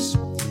news.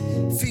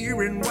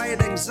 Fear and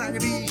white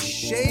anxiety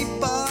shape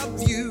our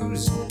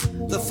views.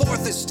 The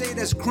fourth estate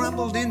has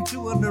crumbled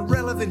into an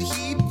irrelevant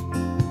heap.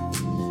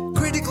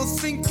 Critical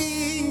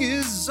thinking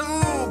is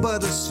all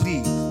but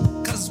asleep,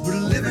 'cause we're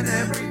living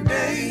every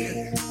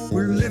day,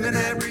 we're living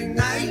every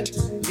night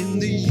in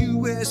the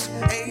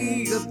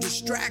USA of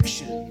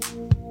distraction.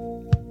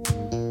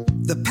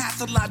 The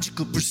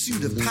pathological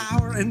pursuit of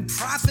power and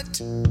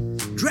profit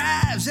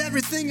drives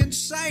everything in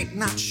sight,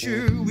 not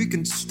sure we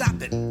can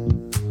stop it.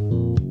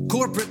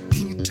 Corporate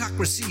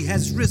plutocracy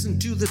has risen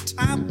to the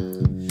top.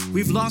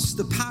 We've lost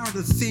the power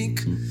to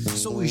think,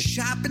 so we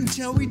shop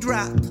until we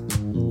drop.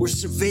 We're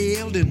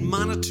surveilled and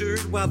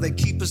monitored while they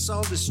keep us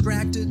all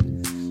distracted,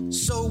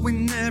 so we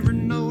never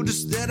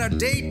notice that our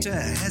data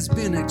has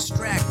been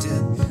extracted.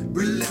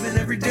 We're living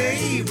every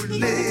day, we're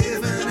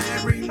living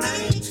every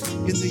night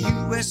in the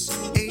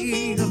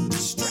USA of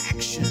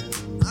distraction.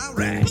 All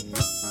right.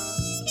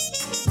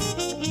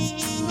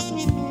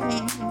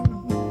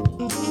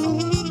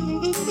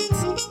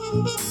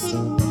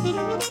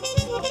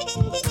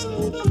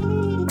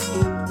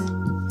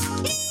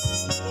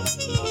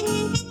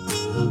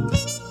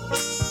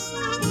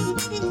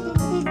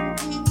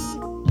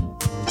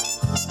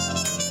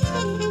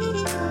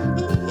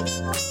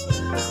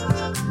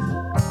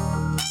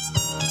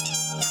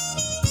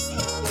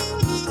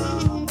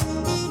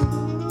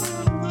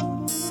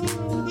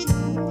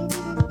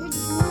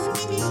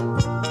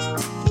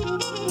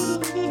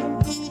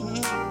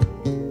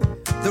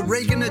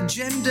 Reagan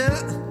agenda,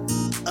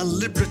 a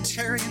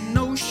libertarian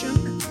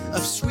notion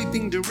of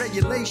sweeping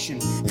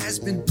deregulation has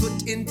been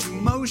put into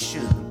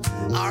motion.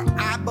 Our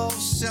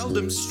eyeballs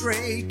seldom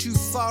stray too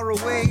far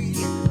away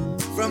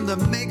from the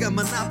mega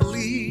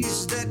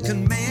monopolies that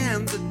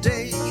command the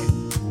day.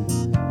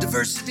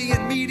 Diversity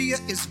in media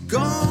is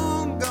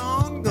gone,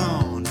 gone,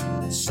 gone,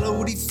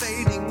 slowly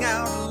fading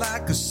out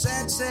like a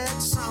sad,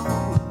 sad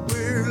song.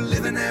 We're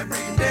living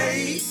every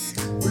day,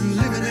 we're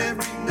living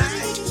every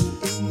night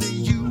in the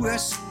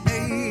USA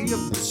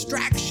of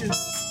distraction.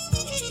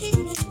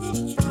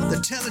 The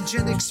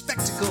telegenic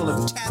spectacle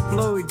of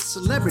tabloid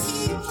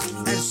celebrity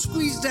has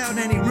squeezed out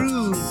any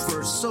room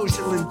for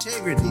social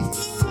integrity.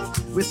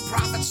 With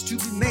profits to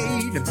be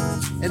made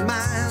and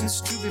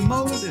minds to be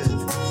molded,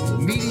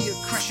 media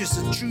crushes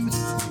the truth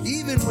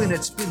even when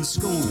it's been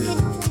scolded.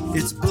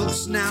 It's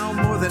books now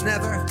more than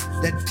ever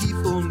that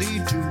people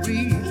need to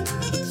read,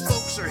 but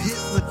folks are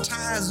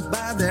hypnotized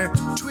by their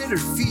Twitter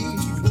feed.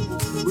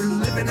 We're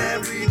living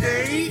every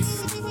day,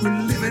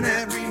 we're living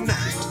every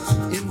night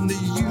in the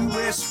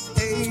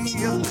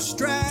USA of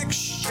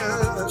distraction.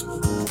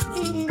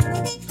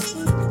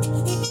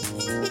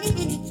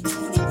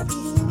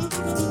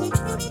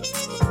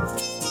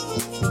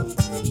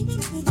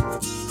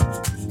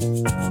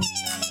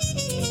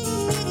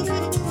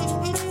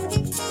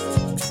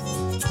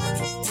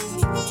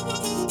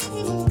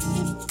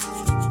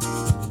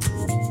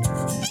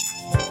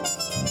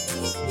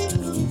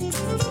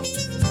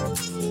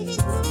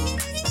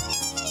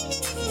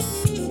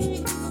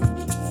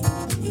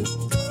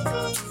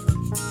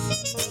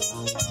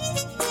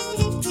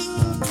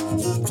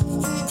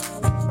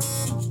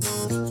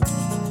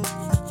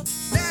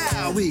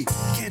 We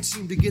can't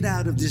seem to get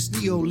out of this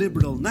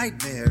neoliberal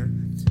nightmare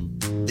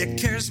that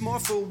cares more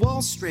for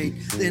Wall Street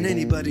than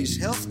anybody's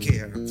health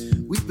care.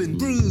 We've been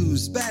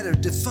bruised,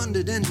 battered,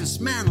 defunded, and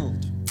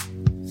dismantled.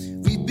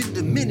 We've been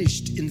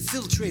diminished,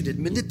 infiltrated,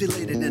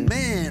 manipulated, and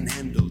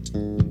manhandled.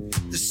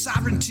 The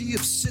sovereignty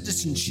of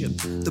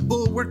citizenship, the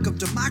bulwark of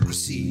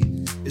democracy,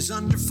 is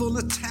under full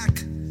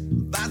attack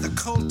by the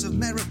cult of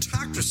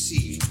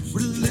meritocracy.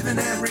 We're living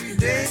every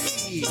day,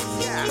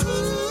 yeah.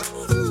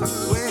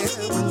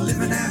 We're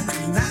living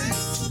every night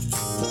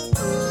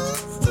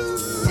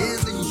in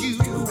the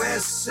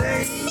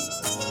USA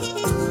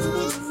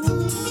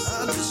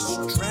of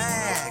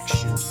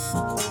distraction.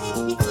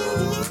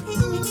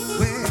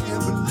 We're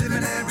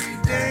living every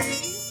day,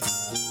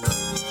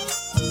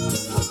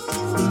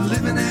 we're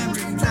living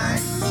every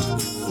night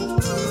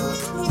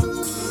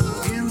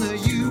in the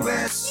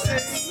USA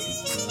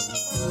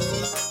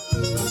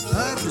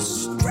of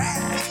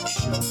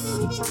distraction.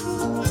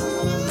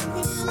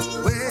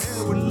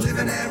 We're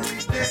living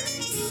every day.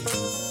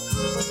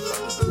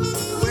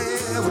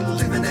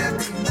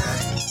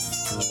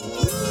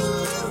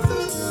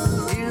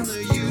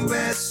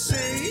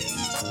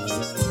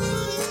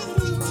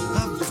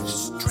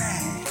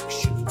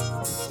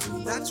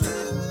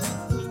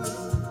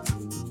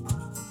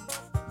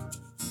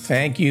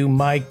 Thank you,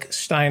 Mike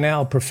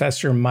Steinel,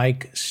 Professor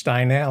Mike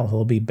Steinel.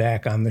 He'll be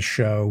back on the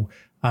show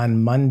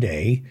on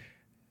Monday.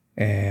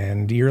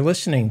 And you're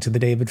listening to The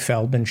David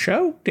Feldman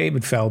Show,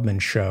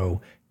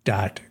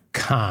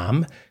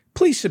 davidfeldmanshow.com.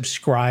 Please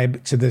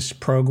subscribe to this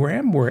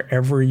program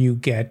wherever you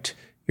get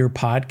your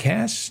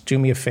podcasts. Do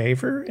me a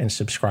favor and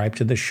subscribe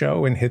to the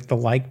show and hit the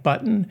like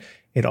button.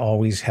 It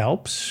always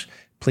helps.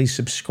 Please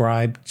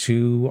subscribe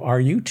to our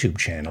YouTube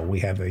channel.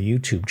 We have a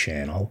YouTube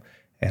channel,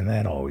 and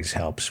that always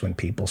helps when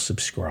people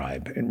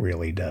subscribe. It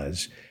really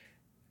does.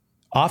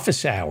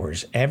 Office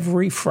hours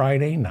every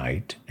Friday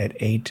night at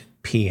 8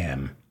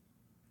 p.m.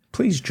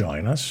 Please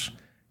join us.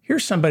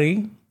 Here's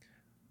somebody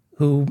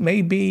who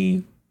may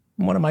be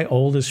one of my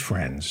oldest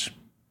friends.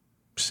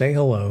 Say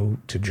hello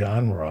to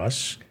John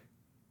Ross.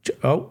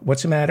 Oh,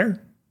 what's the matter?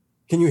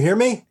 Can you hear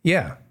me?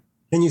 Yeah.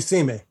 Can you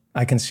see me?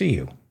 I can see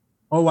you.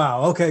 Oh,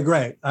 wow. Okay,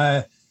 great.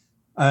 My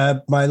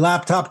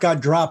laptop got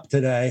dropped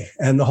today,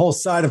 and the whole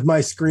side of my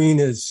screen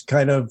is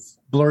kind of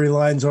blurry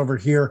lines over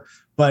here.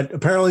 But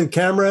apparently the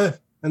camera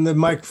and the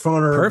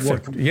microphone are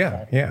perfect. working.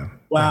 Yeah.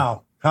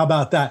 Wow. How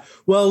about that?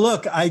 Well,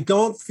 look, I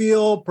don't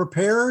feel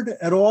prepared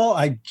at all.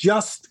 I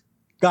just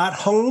got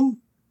home.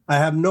 I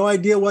have no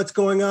idea what's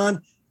going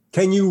on.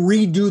 Can you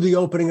redo the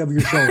opening of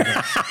your show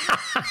again?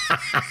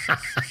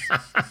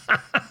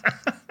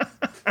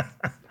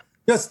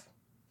 Just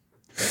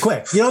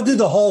quick. You don't do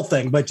the whole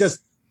thing, but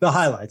just the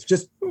highlights.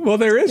 Well,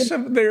 there is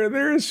some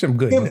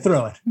good. Get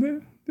through it.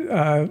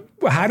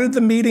 How did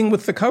the meeting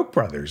with the Koch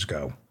brothers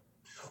go?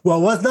 Well,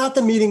 it was not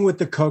the meeting with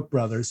the Koch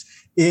brothers.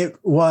 It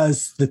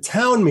was the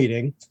town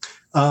meeting,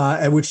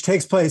 which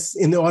takes place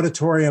in the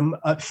auditorium.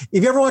 If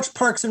you ever watched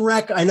Parks and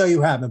Rec, I know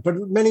you haven't,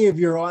 but many of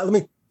your, let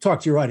me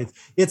talk to your audience.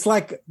 It's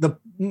like the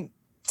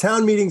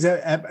town meetings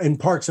in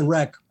Parks and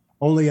Rec,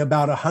 only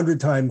about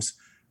 100 times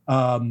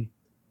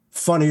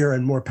funnier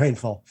and more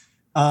painful.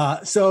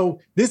 So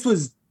this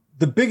was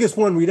the biggest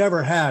one we'd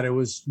ever had. It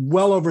was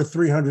well over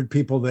 300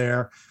 people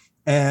there.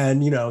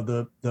 And,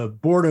 the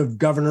board of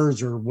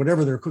governors or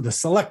whatever they're called, the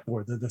select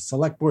board,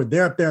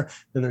 they're up there.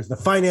 Then there's the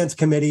finance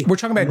committee. We're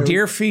talking about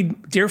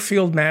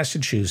Deerfield,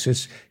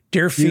 Massachusetts,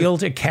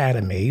 Deerfield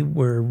Academy,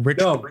 where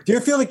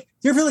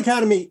Deerfield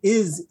Academy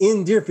is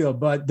in Deerfield,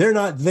 but they're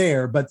not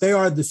there, but they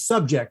are the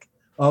subject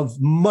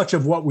of much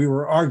of what we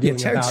were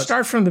arguing about.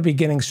 Start from the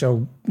beginning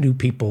so new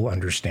people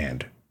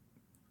understand.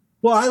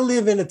 Well, I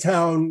live in a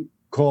town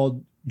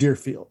called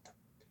Deerfield,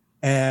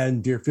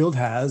 and Deerfield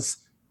has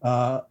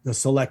the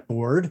select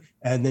board,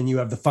 and then you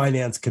have the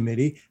finance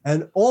committee,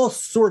 and all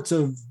sorts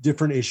of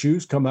different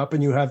issues come up,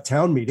 and you have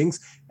town meetings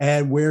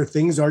and where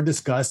things are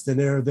discussed, and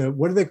they're the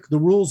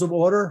rules of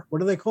order?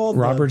 What are they called?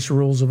 Robert's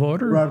Rules of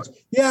Order?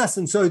 Yes.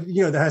 And so,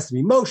 there has to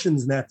be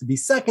motions and they have to be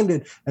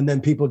seconded, and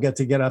then people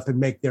get up and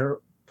make their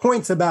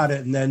points about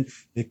it, and then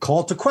they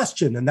call to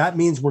question, and that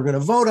means we're going to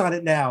vote on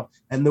it now.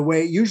 And the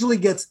way it usually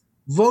gets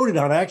voted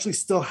on, I actually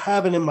still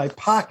have it in my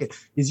pocket,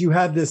 is you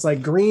have this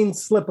like green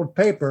slip of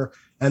paper,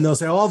 and they'll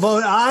say, "All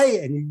vote aye,"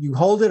 and you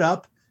hold it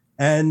up,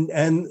 and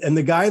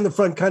the guy in the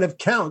front kind of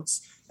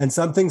counts. And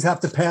some things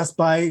have to pass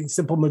by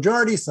simple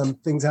majority, some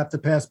things have to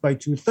pass by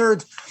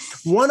 2/3.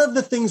 One of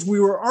the things we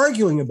were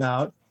arguing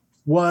about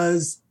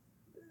was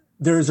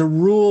there's a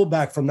rule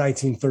back from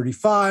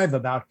 1935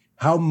 about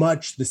how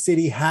much the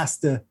city has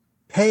to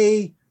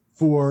pay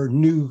for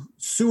new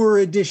sewer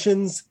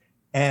additions,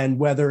 and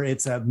whether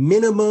it's a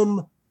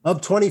minimum of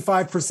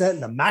 25%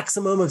 and a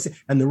maximum of,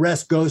 and the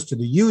rest goes to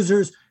the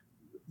users.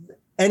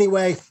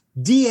 Anyway,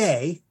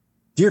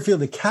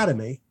 Deerfield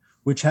Academy,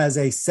 which has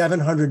a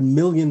 $700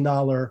 million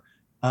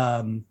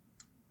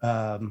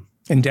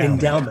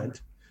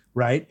endowment,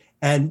 right?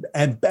 And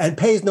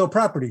pays no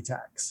property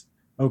tax.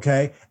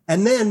 Okay.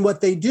 And then what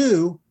they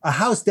do, a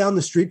house down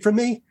the street from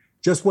me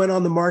just went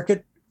on the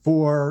market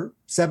for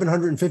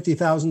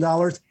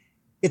 $750,000.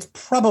 It's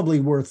probably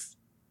worth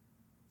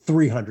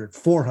 $300,000,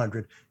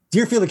 $400,000.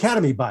 Deerfield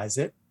Academy buys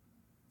it,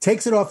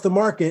 takes it off the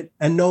market,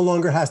 and no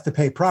longer has to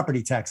pay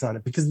property tax on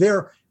it because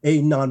they're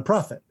a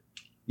nonprofit,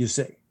 you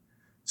see.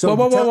 So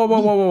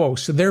whoa.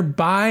 So they're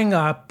buying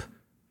up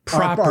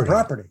property, our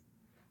property,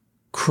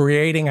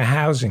 creating a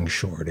housing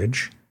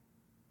shortage.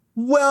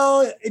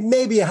 Well, it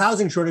may be a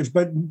housing shortage,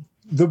 but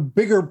the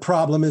bigger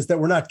problem is that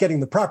we're not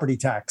getting the property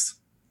tax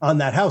on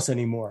that house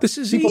anymore. This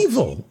is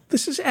evil.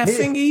 This is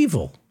effing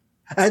evil.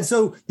 And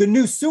so the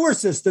new sewer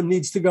system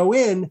needs to go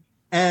in,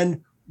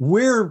 and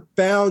we're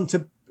bound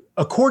to,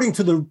 according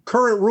to the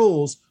current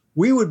rules,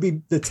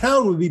 the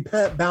town would be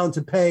bound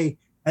to pay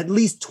at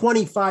least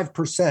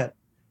 25%.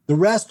 The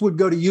rest would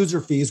go to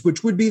user fees,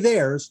 which would be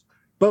theirs,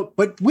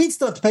 but we'd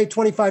still have to pay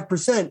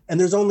 25%. And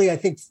there's only, I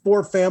think,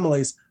 4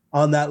 families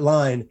on that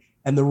line,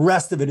 and the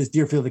rest of it is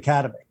Deerfield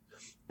Academy.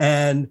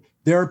 And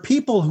there are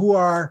people who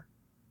are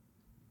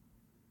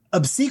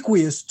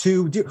obsequious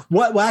to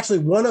actually,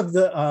 one of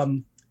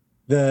the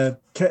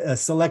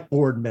select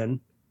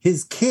boardmen,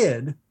 his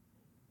kid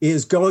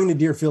is going to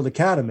Deerfield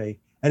Academy,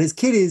 and his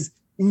kid is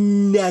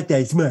not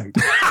that smart.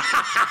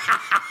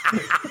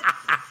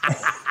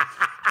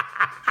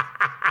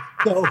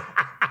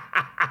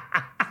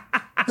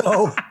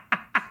 So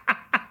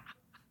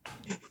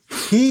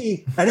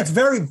and it's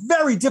very,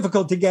 very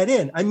difficult to get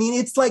in. I mean,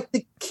 it's like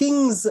the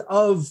kings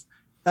of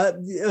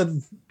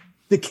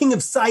the king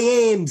of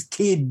Siam's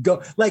kid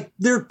like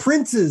they're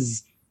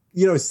princes,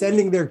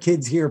 sending their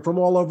kids here from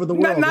all over the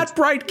world. Not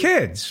bright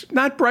kids.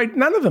 Not bright.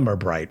 None of them are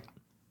bright.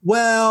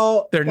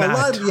 Well, they're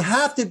not. You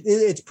have to.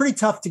 It's pretty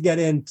tough to get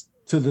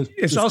into the.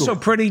 It's also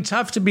pretty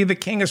tough to be the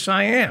king of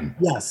Siam.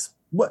 Yes.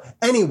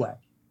 Anyway,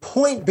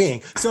 point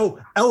being,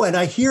 and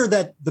I hear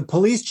that the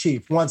police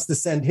chief wants to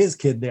send his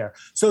kid there,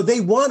 so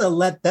they want to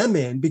let them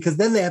in because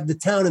then they have the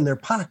town in their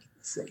pocket.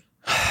 See,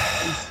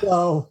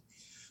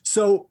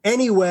 so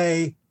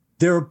anyway,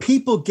 there are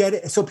people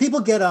people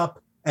get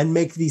up and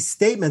make these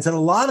statements, and a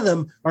lot of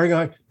them are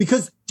going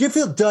because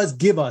Deerfield does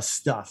give us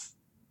stuff,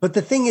 but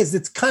the thing is,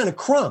 it's kind of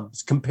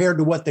crumbs compared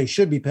to what they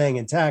should be paying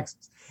in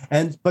taxes.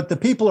 But the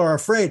people are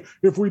afraid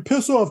if we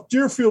piss off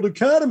Deerfield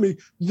Academy,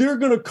 they're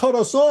going to cut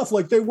us off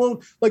like they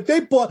won't. Like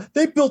they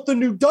built the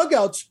new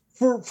dugouts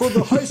for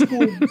the high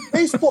school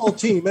baseball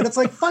team, and it's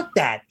like fuck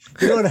that.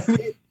 You know what I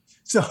mean?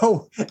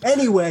 So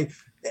anyway,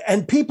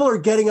 and people are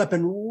getting up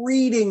and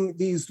reading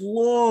these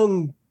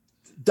long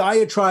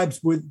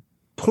diatribes with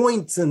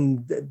points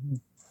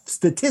and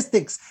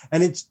statistics,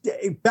 and it's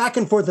back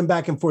and forth and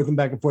back and forth and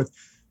back and forth.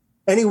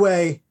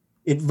 Anyway.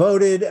 It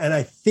voted, and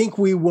I think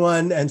we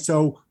won, and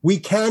so we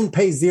can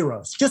pay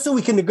zeros just so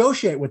we can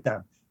negotiate with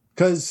them.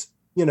 Because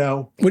what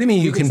do you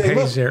mean you can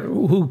pay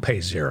zero? Who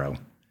pays zero?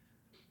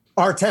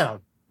 Our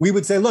town. We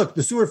would say, look,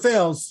 the sewer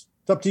fails.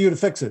 It's up to you to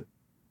fix it.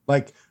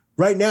 Like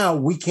right now,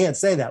 we can't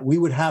say that. We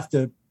would have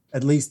to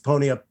at least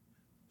pony up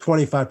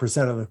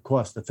 25% of the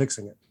cost of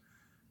fixing it,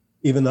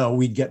 even though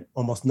we'd get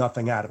almost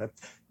nothing out of it.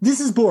 This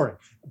is boring,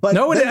 but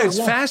no, it's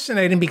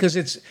fascinating because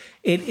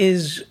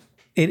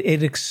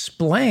it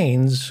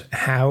explains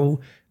how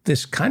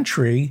this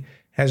country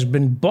has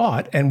been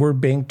bought and we're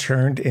being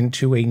turned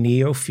into a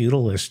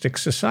neo-feudalistic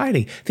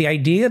society. The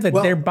idea that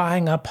they're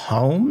buying up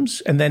homes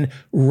and then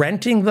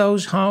renting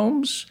those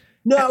homes.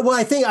 No, well,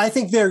 I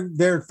think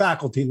their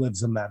faculty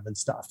lives in them and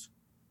stuff.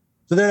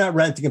 So they're not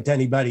renting them to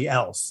anybody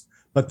else,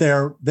 but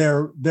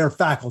they're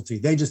faculty.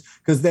 They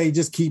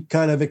just keep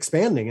kind of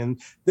expanding.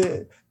 And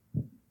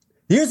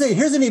here's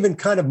an even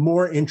kind of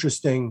more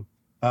interesting.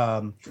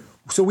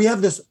 So we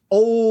have this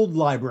old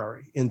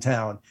library in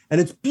town, and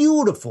it's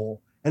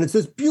beautiful, and it's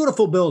this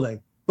beautiful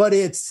building, but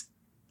it's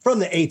from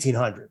the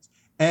 1800s,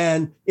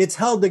 and it's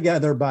held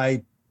together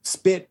by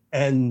spit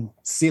and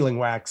sealing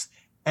wax,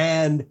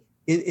 and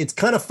it's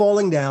kind of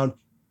falling down,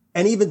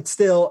 and even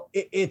still,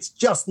 it's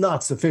just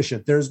not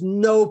sufficient. There's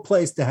no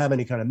place to have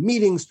any kind of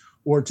meetings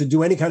or to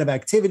do any kind of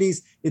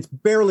activities. It's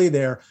barely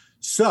there.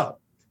 So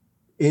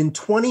in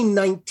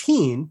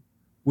 2019,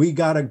 we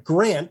got a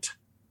grant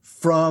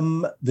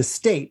from the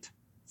state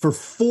for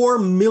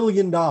 $4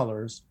 million,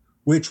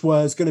 which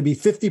was going to be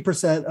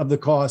 50% of the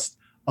cost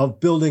of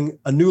building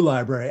a new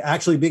library,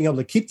 actually being able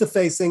to keep the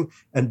facing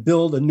and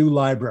build a new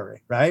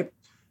library, right?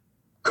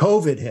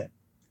 COVID hit,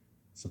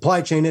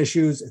 supply chain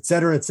issues, et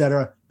cetera, et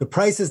cetera. The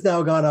price has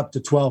now gone up to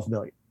 $12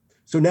 million.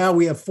 So now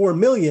we have $4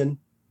 million,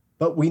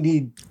 but we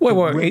need...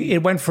 Wait,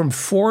 it went from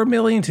 $4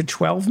 million to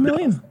 $12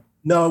 million?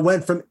 No, it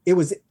went from, it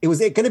was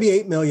going to be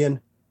 $8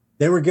 million.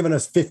 They were giving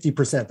us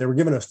 50%. They were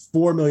giving us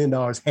 $4 million,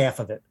 half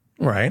of it.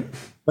 Right.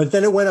 But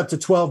then it went up to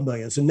 12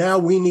 million. So now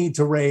we need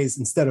to raise,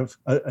 instead of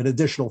an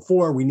additional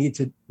 4, we need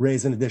to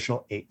raise an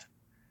additional 8.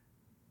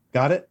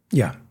 Got it?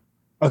 Yeah.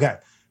 Okay.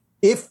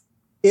 If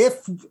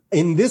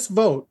in this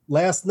vote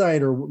last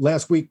night or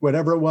last week,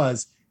 whatever it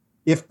was,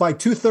 if by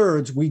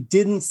 2/3 we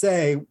didn't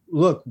say,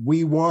 look,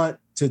 we want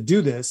to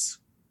do this,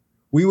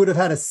 we would have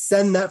had to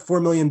send that 4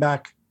 million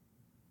back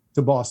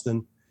to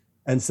Boston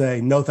and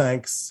say, no,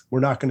 thanks. We're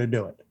not going to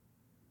do it.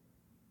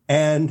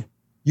 And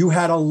you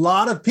had a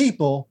lot of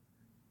people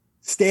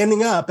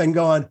standing up and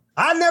going,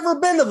 I've never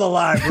been to the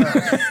library.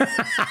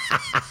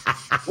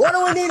 What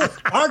do we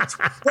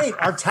need?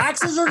 Our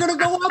taxes are going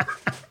to go up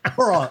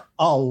for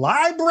a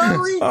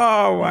library?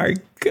 Oh, my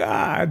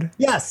God.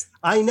 Yes,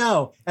 I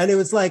know. And it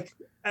was like,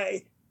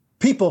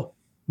 people,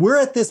 we're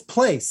at this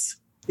place.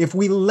 If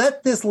we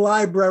let this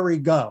library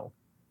go,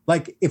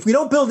 like if we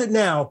don't build it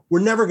now,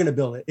 we're never going to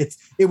build it.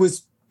 It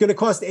was going to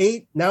cost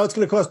 8. Now it's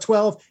going to cost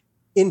 12.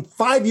 In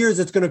 5 years,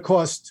 it's going to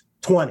cost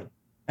 20.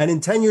 And in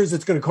 10 years,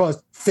 it's going to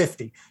cost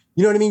 50.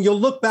 You know what I mean? You'll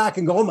look back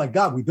and go, oh my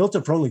God, we built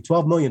it for only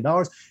 $12 million.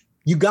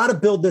 You got to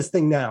build this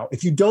thing now.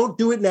 If you don't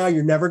do it now,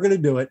 you're never going to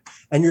do it.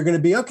 And you're going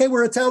to be, okay,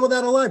 we're a town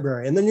without a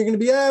library. And then you're going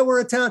to be, we're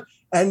a town.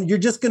 And you're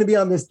just going to be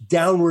on this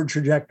downward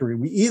trajectory.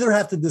 We either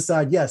have to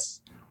decide,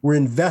 yes, we're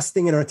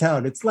investing in our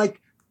town. It's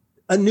like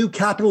a new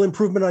capital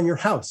improvement on your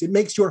house. It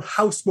makes your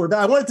house more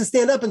valuable. I wanted to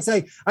stand up and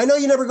say, I know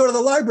you never go to the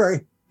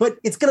library, but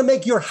it's going to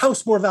make your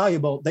house more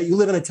valuable that you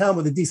live in a town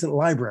with a decent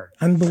library.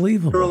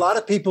 Unbelievable. There are a lot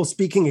of people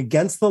speaking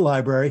against the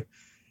library.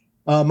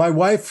 My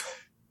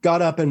wife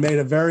got up and made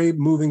a very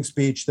moving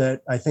speech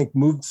that I think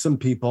moved some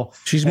people.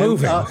 She's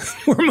moving.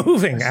 We're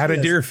moving out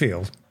of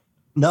Deerfield.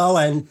 No,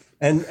 and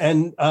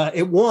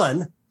it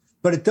won,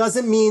 but it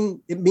doesn't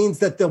mean, it means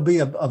that there'll be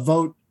a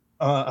vote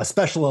a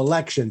special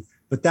election,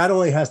 but that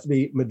only has to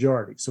be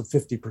majority, so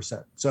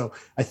 50%. So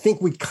I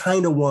think we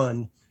kind of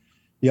won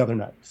the other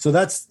night. So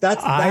that's.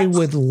 I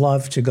would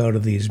love to go to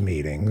these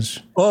meetings.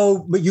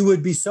 Oh, but you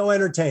would be so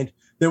entertained.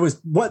 There was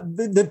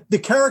the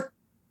character.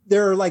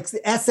 There are like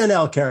the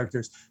SNL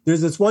characters.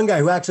 There's this one guy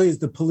who actually is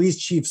the police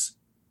chief's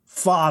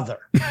father.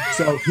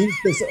 So he's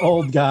this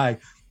old guy,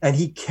 and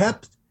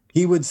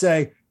he would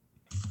say,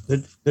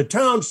 the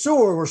town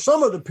sewer where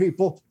some of the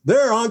people,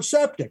 they're on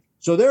septic,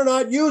 so they're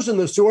not using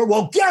the sewer.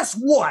 Well, guess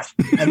what?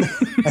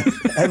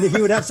 And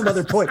he would have some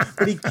other point,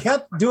 but he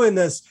kept doing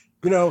this,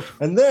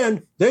 and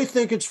then they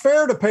think it's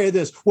fair to pay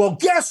this. Well,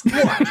 guess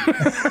what?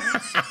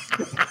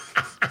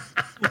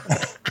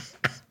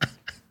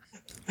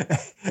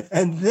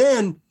 And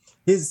then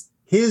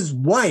his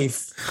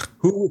wife,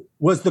 who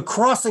was the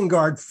crossing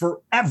guard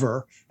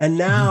forever and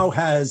now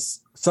has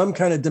some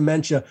kind of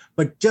dementia,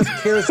 but just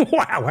cares.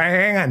 Wow,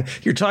 hang on.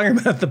 You're talking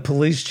about the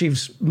police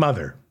chief's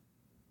mother.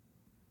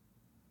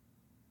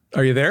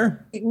 Are you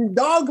there? Eating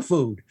dog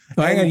food.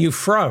 Oh, hang on, you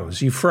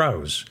froze.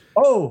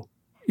 Oh.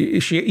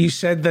 You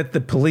said that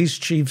the police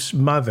chief's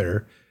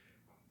mother,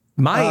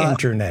 my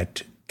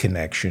internet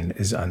connection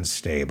is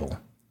unstable.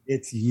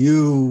 It's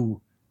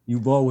you.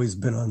 You've always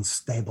been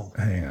unstable.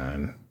 Hang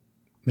on.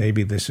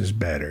 Maybe this is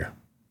better.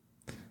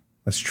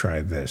 Let's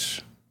try this.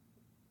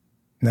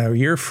 Now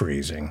you're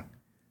freezing.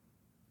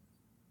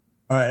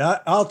 All right,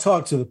 I'll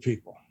talk to the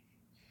people.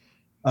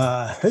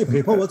 Hey,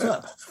 people, what's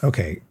up?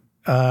 Okay.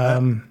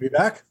 Be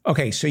back?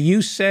 Okay, so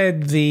you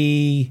said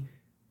the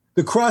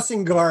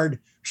crossing guard.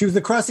 She was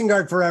the crossing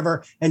guard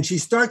forever, and she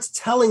starts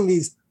telling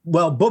these,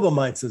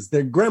 Bubba-mites,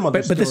 their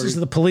grandmother. But this is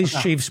the police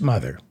chief's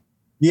mother.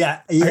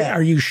 Yeah.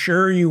 Are you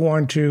sure you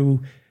want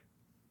to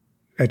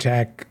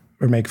attack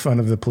or make fun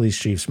of the police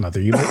chief's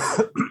mother?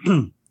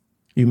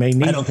 You may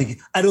need. I don't think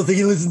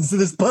he listens to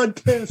this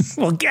podcast.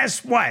 Well,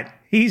 guess what?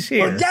 He's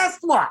here. Well, guess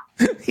what?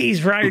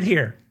 He's right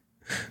here.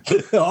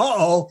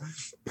 Uh-oh.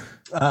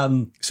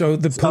 So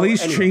the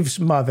police chief's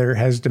mother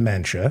has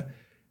dementia.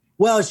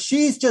 Well,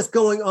 she's just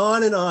going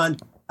on and on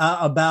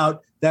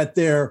about that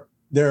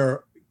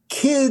they're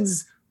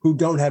kids who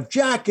don't have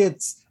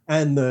jackets,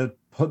 and the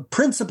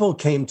principal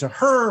came to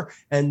her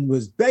and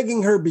was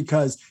begging her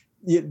because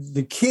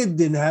these kids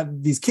didn't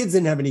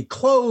have any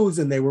clothes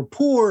and they were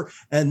poor,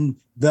 and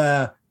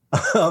then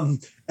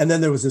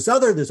there was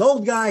this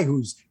old guy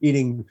who's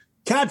eating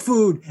cat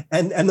food,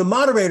 and the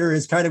moderator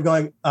is kind of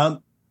going,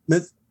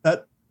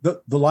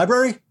 the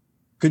library,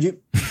 could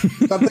you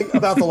something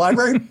about the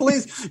library,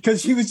 please?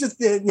 Because she was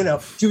just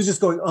she was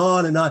just going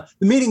on and on.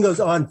 The meeting goes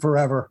on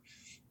forever,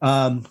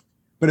 but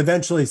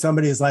eventually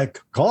somebody is like,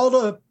 called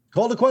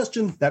a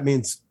question. That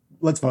means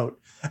let's vote.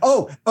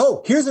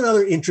 Oh, here's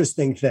another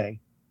interesting thing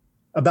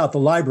about the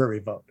library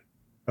vote.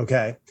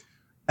 Okay.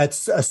 At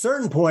a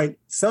certain point,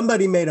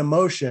 somebody made a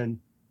motion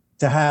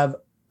to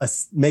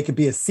make it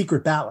be a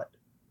secret ballot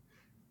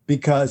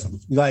because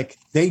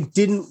they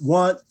didn't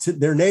want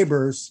their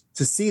neighbors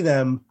to see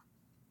them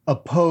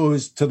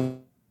opposed to the.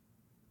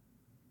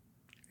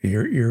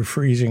 You're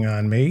freezing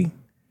on me.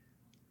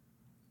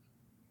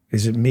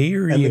 Is it me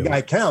or and you? The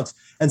guy counts.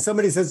 And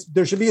somebody says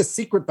there should be a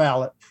secret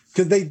ballot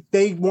because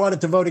they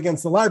wanted to vote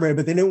against the library,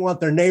 but they didn't want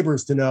their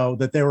neighbors to know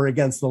that they were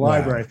against the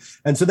library.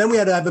 And so then we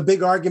had to have a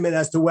big argument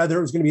as to whether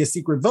it was going to be a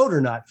secret vote or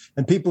not.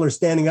 And people are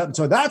standing up and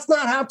saying, that's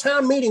not how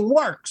town meeting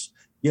works.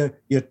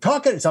 You're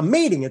talking, it's a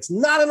meeting. It's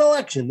not an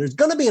election. There's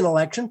going to be an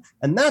election,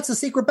 and that's a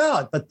secret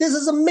ballot. But this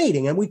is a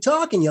meeting, and we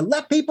talk, and you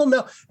let people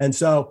know. And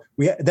so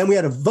we had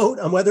to vote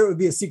on whether it would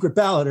be a secret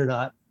ballot or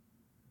not.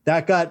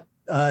 That got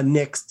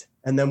nixed.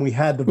 And then we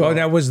had the vote. Well,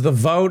 now, was the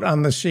vote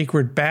on the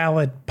secret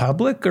ballot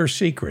public or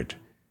secret?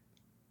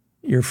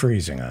 You're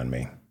freezing on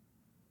me.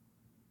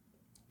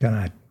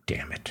 God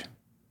damn it.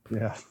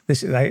 Yeah.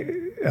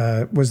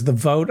 Was the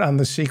vote on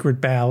the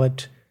secret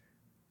ballot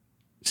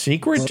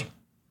secret?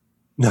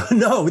 No,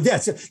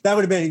 that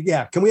would have been,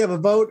 yeah. Can we have a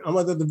vote on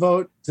whether the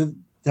vote to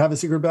have a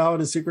secret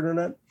ballot is secret or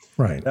not?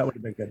 Right. That would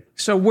have been good.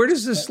 So where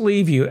does this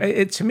leave you?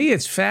 To me,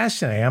 it's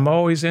fascinating. I'm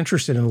always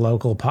interested in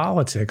local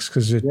politics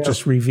because it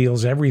just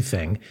reveals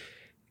everything.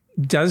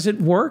 Does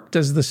it work?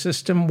 Does the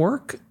system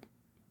work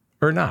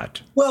or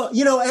not? Well,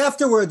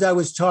 afterwards I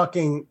was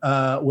talking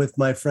with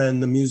my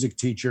friend, the music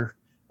teacher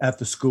at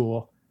the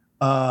school.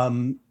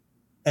 And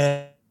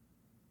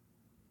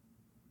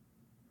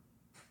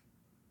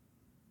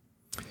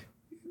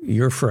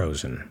you're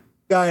frozen.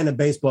 Guy in a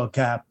baseball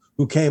cap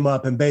who came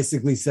up and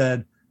basically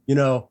said,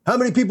 how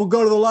many people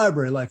go to the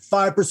library? Like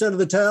 5% of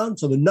the town.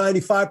 So the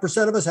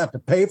 95% of us have to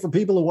pay for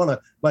people who want to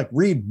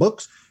read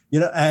books,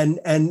 and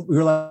we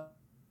were like,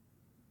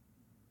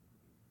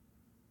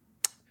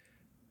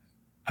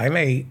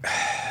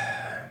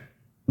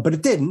 but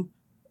it didn't.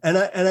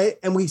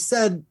 And we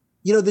said,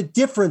 the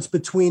difference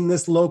between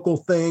this local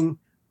thing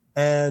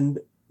and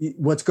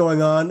what's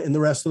going on in the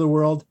rest of the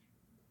world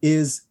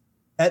is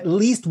at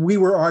least we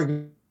were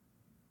arguing.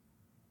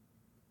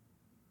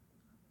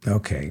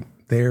 Okay.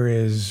 There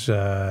is.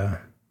 It's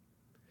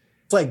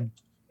like,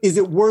 is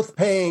it worth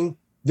paying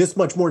this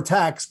much more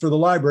tax for the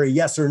library,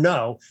 yes or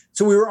no.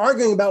 So we were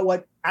arguing about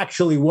what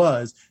actually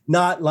was,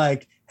 not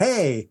like,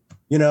 hey,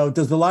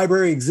 does the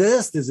library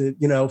exist? Is it,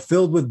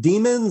 filled with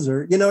demons,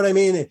 or, you know what I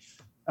mean?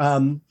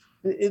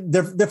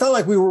 There felt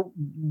like we were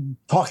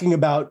talking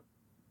about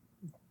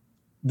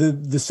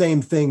the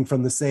same thing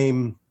from the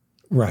same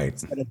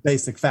set of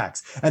basic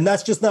facts. And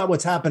that's just not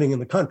what's happening in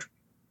the country.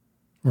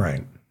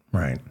 Right.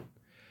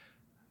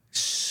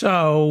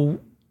 So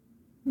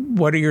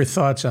what are your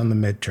thoughts on the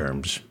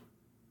midterms?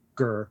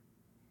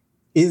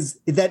 Is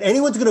that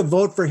anyone's going to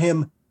vote for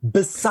him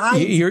besides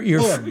him?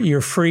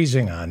 You're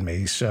freezing on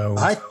me, so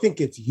I think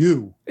it's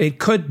you. It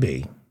could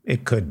be.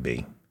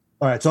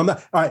 All right, so I'm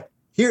not. All right,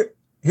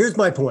 here's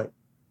my point.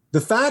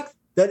 The fact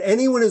that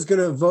anyone is going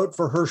to vote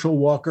for Herschel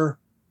Walker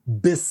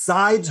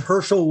besides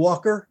Herschel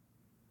Walker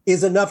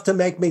is enough to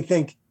make me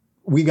think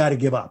we got to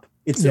give up.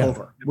 It's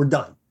over. We're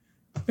done.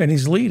 And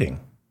he's leading.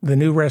 The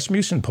new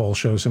Rasmussen poll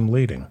shows him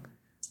leading.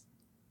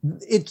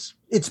 It's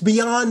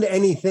beyond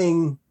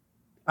anything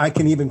I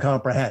can even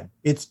comprehend.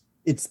 It's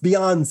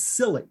beyond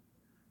silly.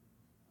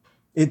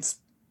 The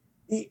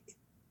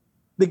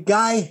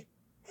guy.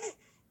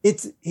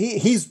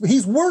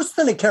 He's worse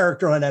than a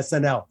character on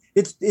SNL.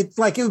 It's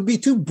like it would be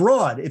too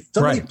broad. If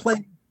somebody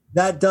played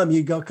that dumb,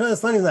 you go,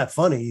 it's not even that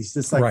funny. He's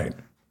just like,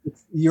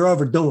 you're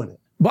overdoing it.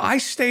 Well, I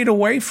stayed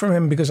away from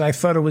him because I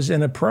thought it was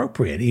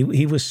inappropriate.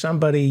 He was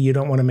somebody you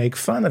don't want to make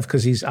fun of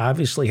because he's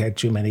obviously had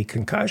too many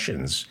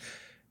concussions.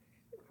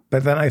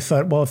 But then I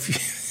thought, well,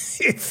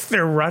 if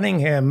they're running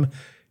him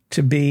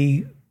to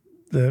be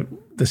the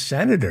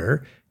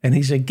senator and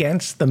he's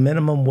against the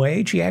minimum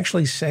wage, he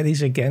actually said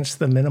he's against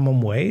the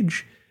minimum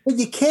wage. But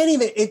you can't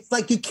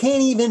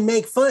even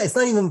make fun. It's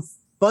not even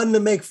fun to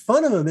make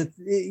fun of him. It's,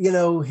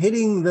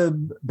 hitting the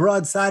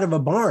broadside of a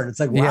barn. It's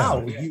like,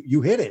 wow,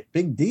 you hit it.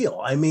 Big deal.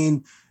 I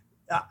mean,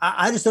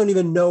 I just don't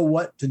even know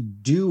what to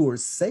do or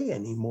say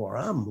anymore.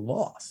 I'm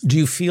lost. Do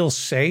you feel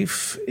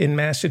safe in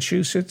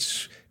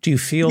Massachusetts? Do you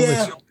feel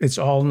that it's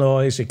all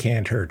noise? It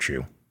can't hurt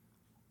you?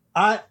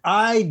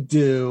 I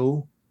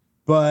do.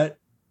 But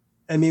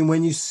I mean,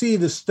 when you see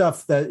the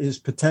stuff that is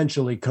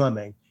potentially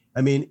coming,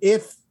 I mean,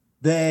 if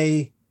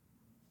they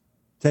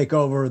take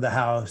over the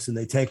House and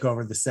they take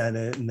over the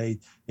Senate and they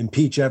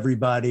impeach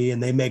everybody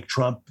and they make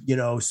Trump,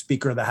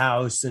 Speaker of the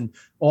House and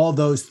all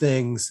those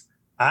things,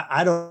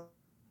 I don't.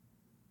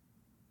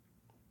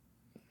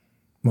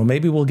 Well,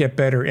 maybe we'll get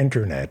better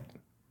internet.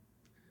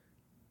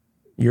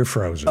 You're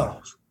frozen.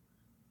 Oh.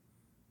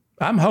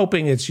 I'm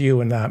hoping it's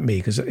you and not me,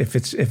 because if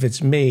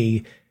it's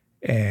me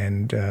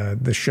and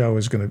the show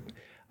is going to,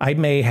 I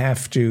may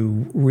have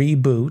to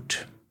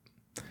reboot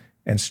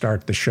and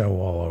start the show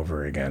all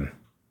over again.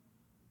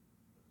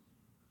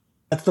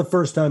 That's the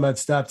first time I've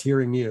stopped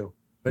hearing you.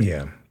 But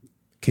yeah.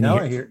 Now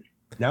I hear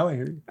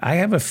you. I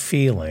have a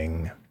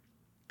feeling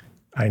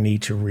I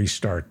need to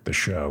restart the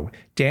show.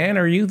 Dan,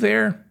 are you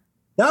there?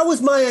 That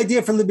was my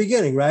idea from the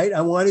beginning, right?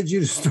 I wanted you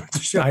to start the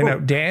show. I know.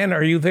 Dan,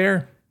 are you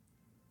there?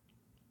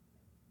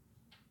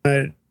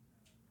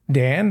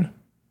 Dan?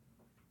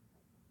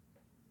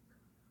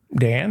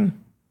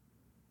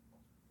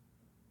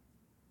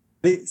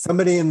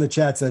 Somebody in the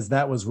chat says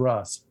that was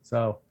Russ.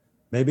 So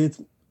maybe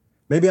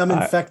I'm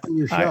infecting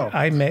your show.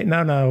 I may.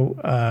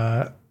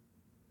 No.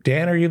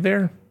 Dan, are you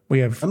there?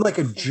 I'm like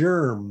a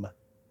germ.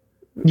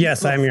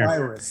 Yes, I'm here.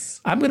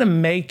 Virus. I'm going to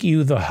make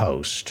you the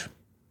host.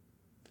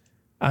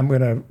 I'm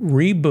going to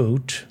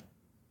reboot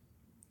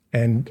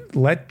and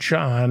let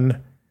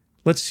John,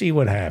 let's see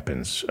what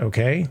happens,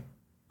 okay?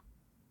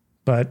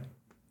 But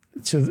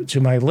to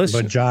my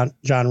listeners. But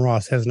John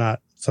Ross has not.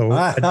 So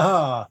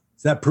does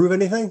that prove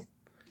anything?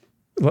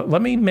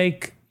 Let me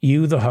make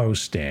you the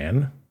host,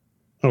 Dan.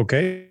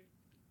 Okay.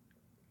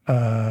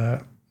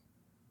 And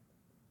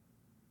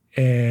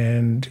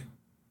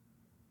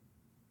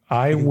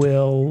I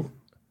will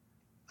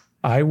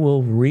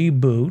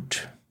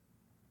reboot.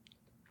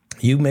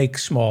 You make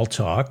small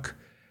talk.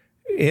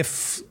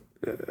 If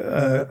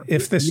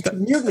this you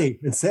can mute me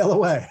and sail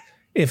away.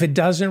 If it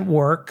doesn't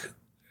work,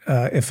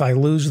 if I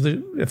lose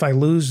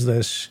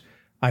this,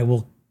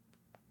 we'll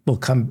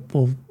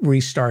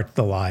restart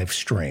the live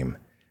stream.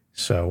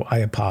 So I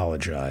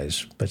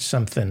apologize, but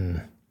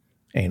something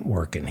ain't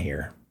working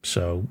here.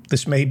 So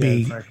this may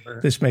be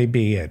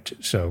it.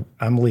 So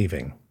I'm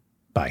leaving.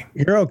 Bye.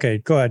 You're okay.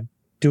 Go ahead.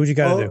 Do what you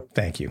got to do.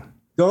 Thank you.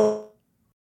 Go.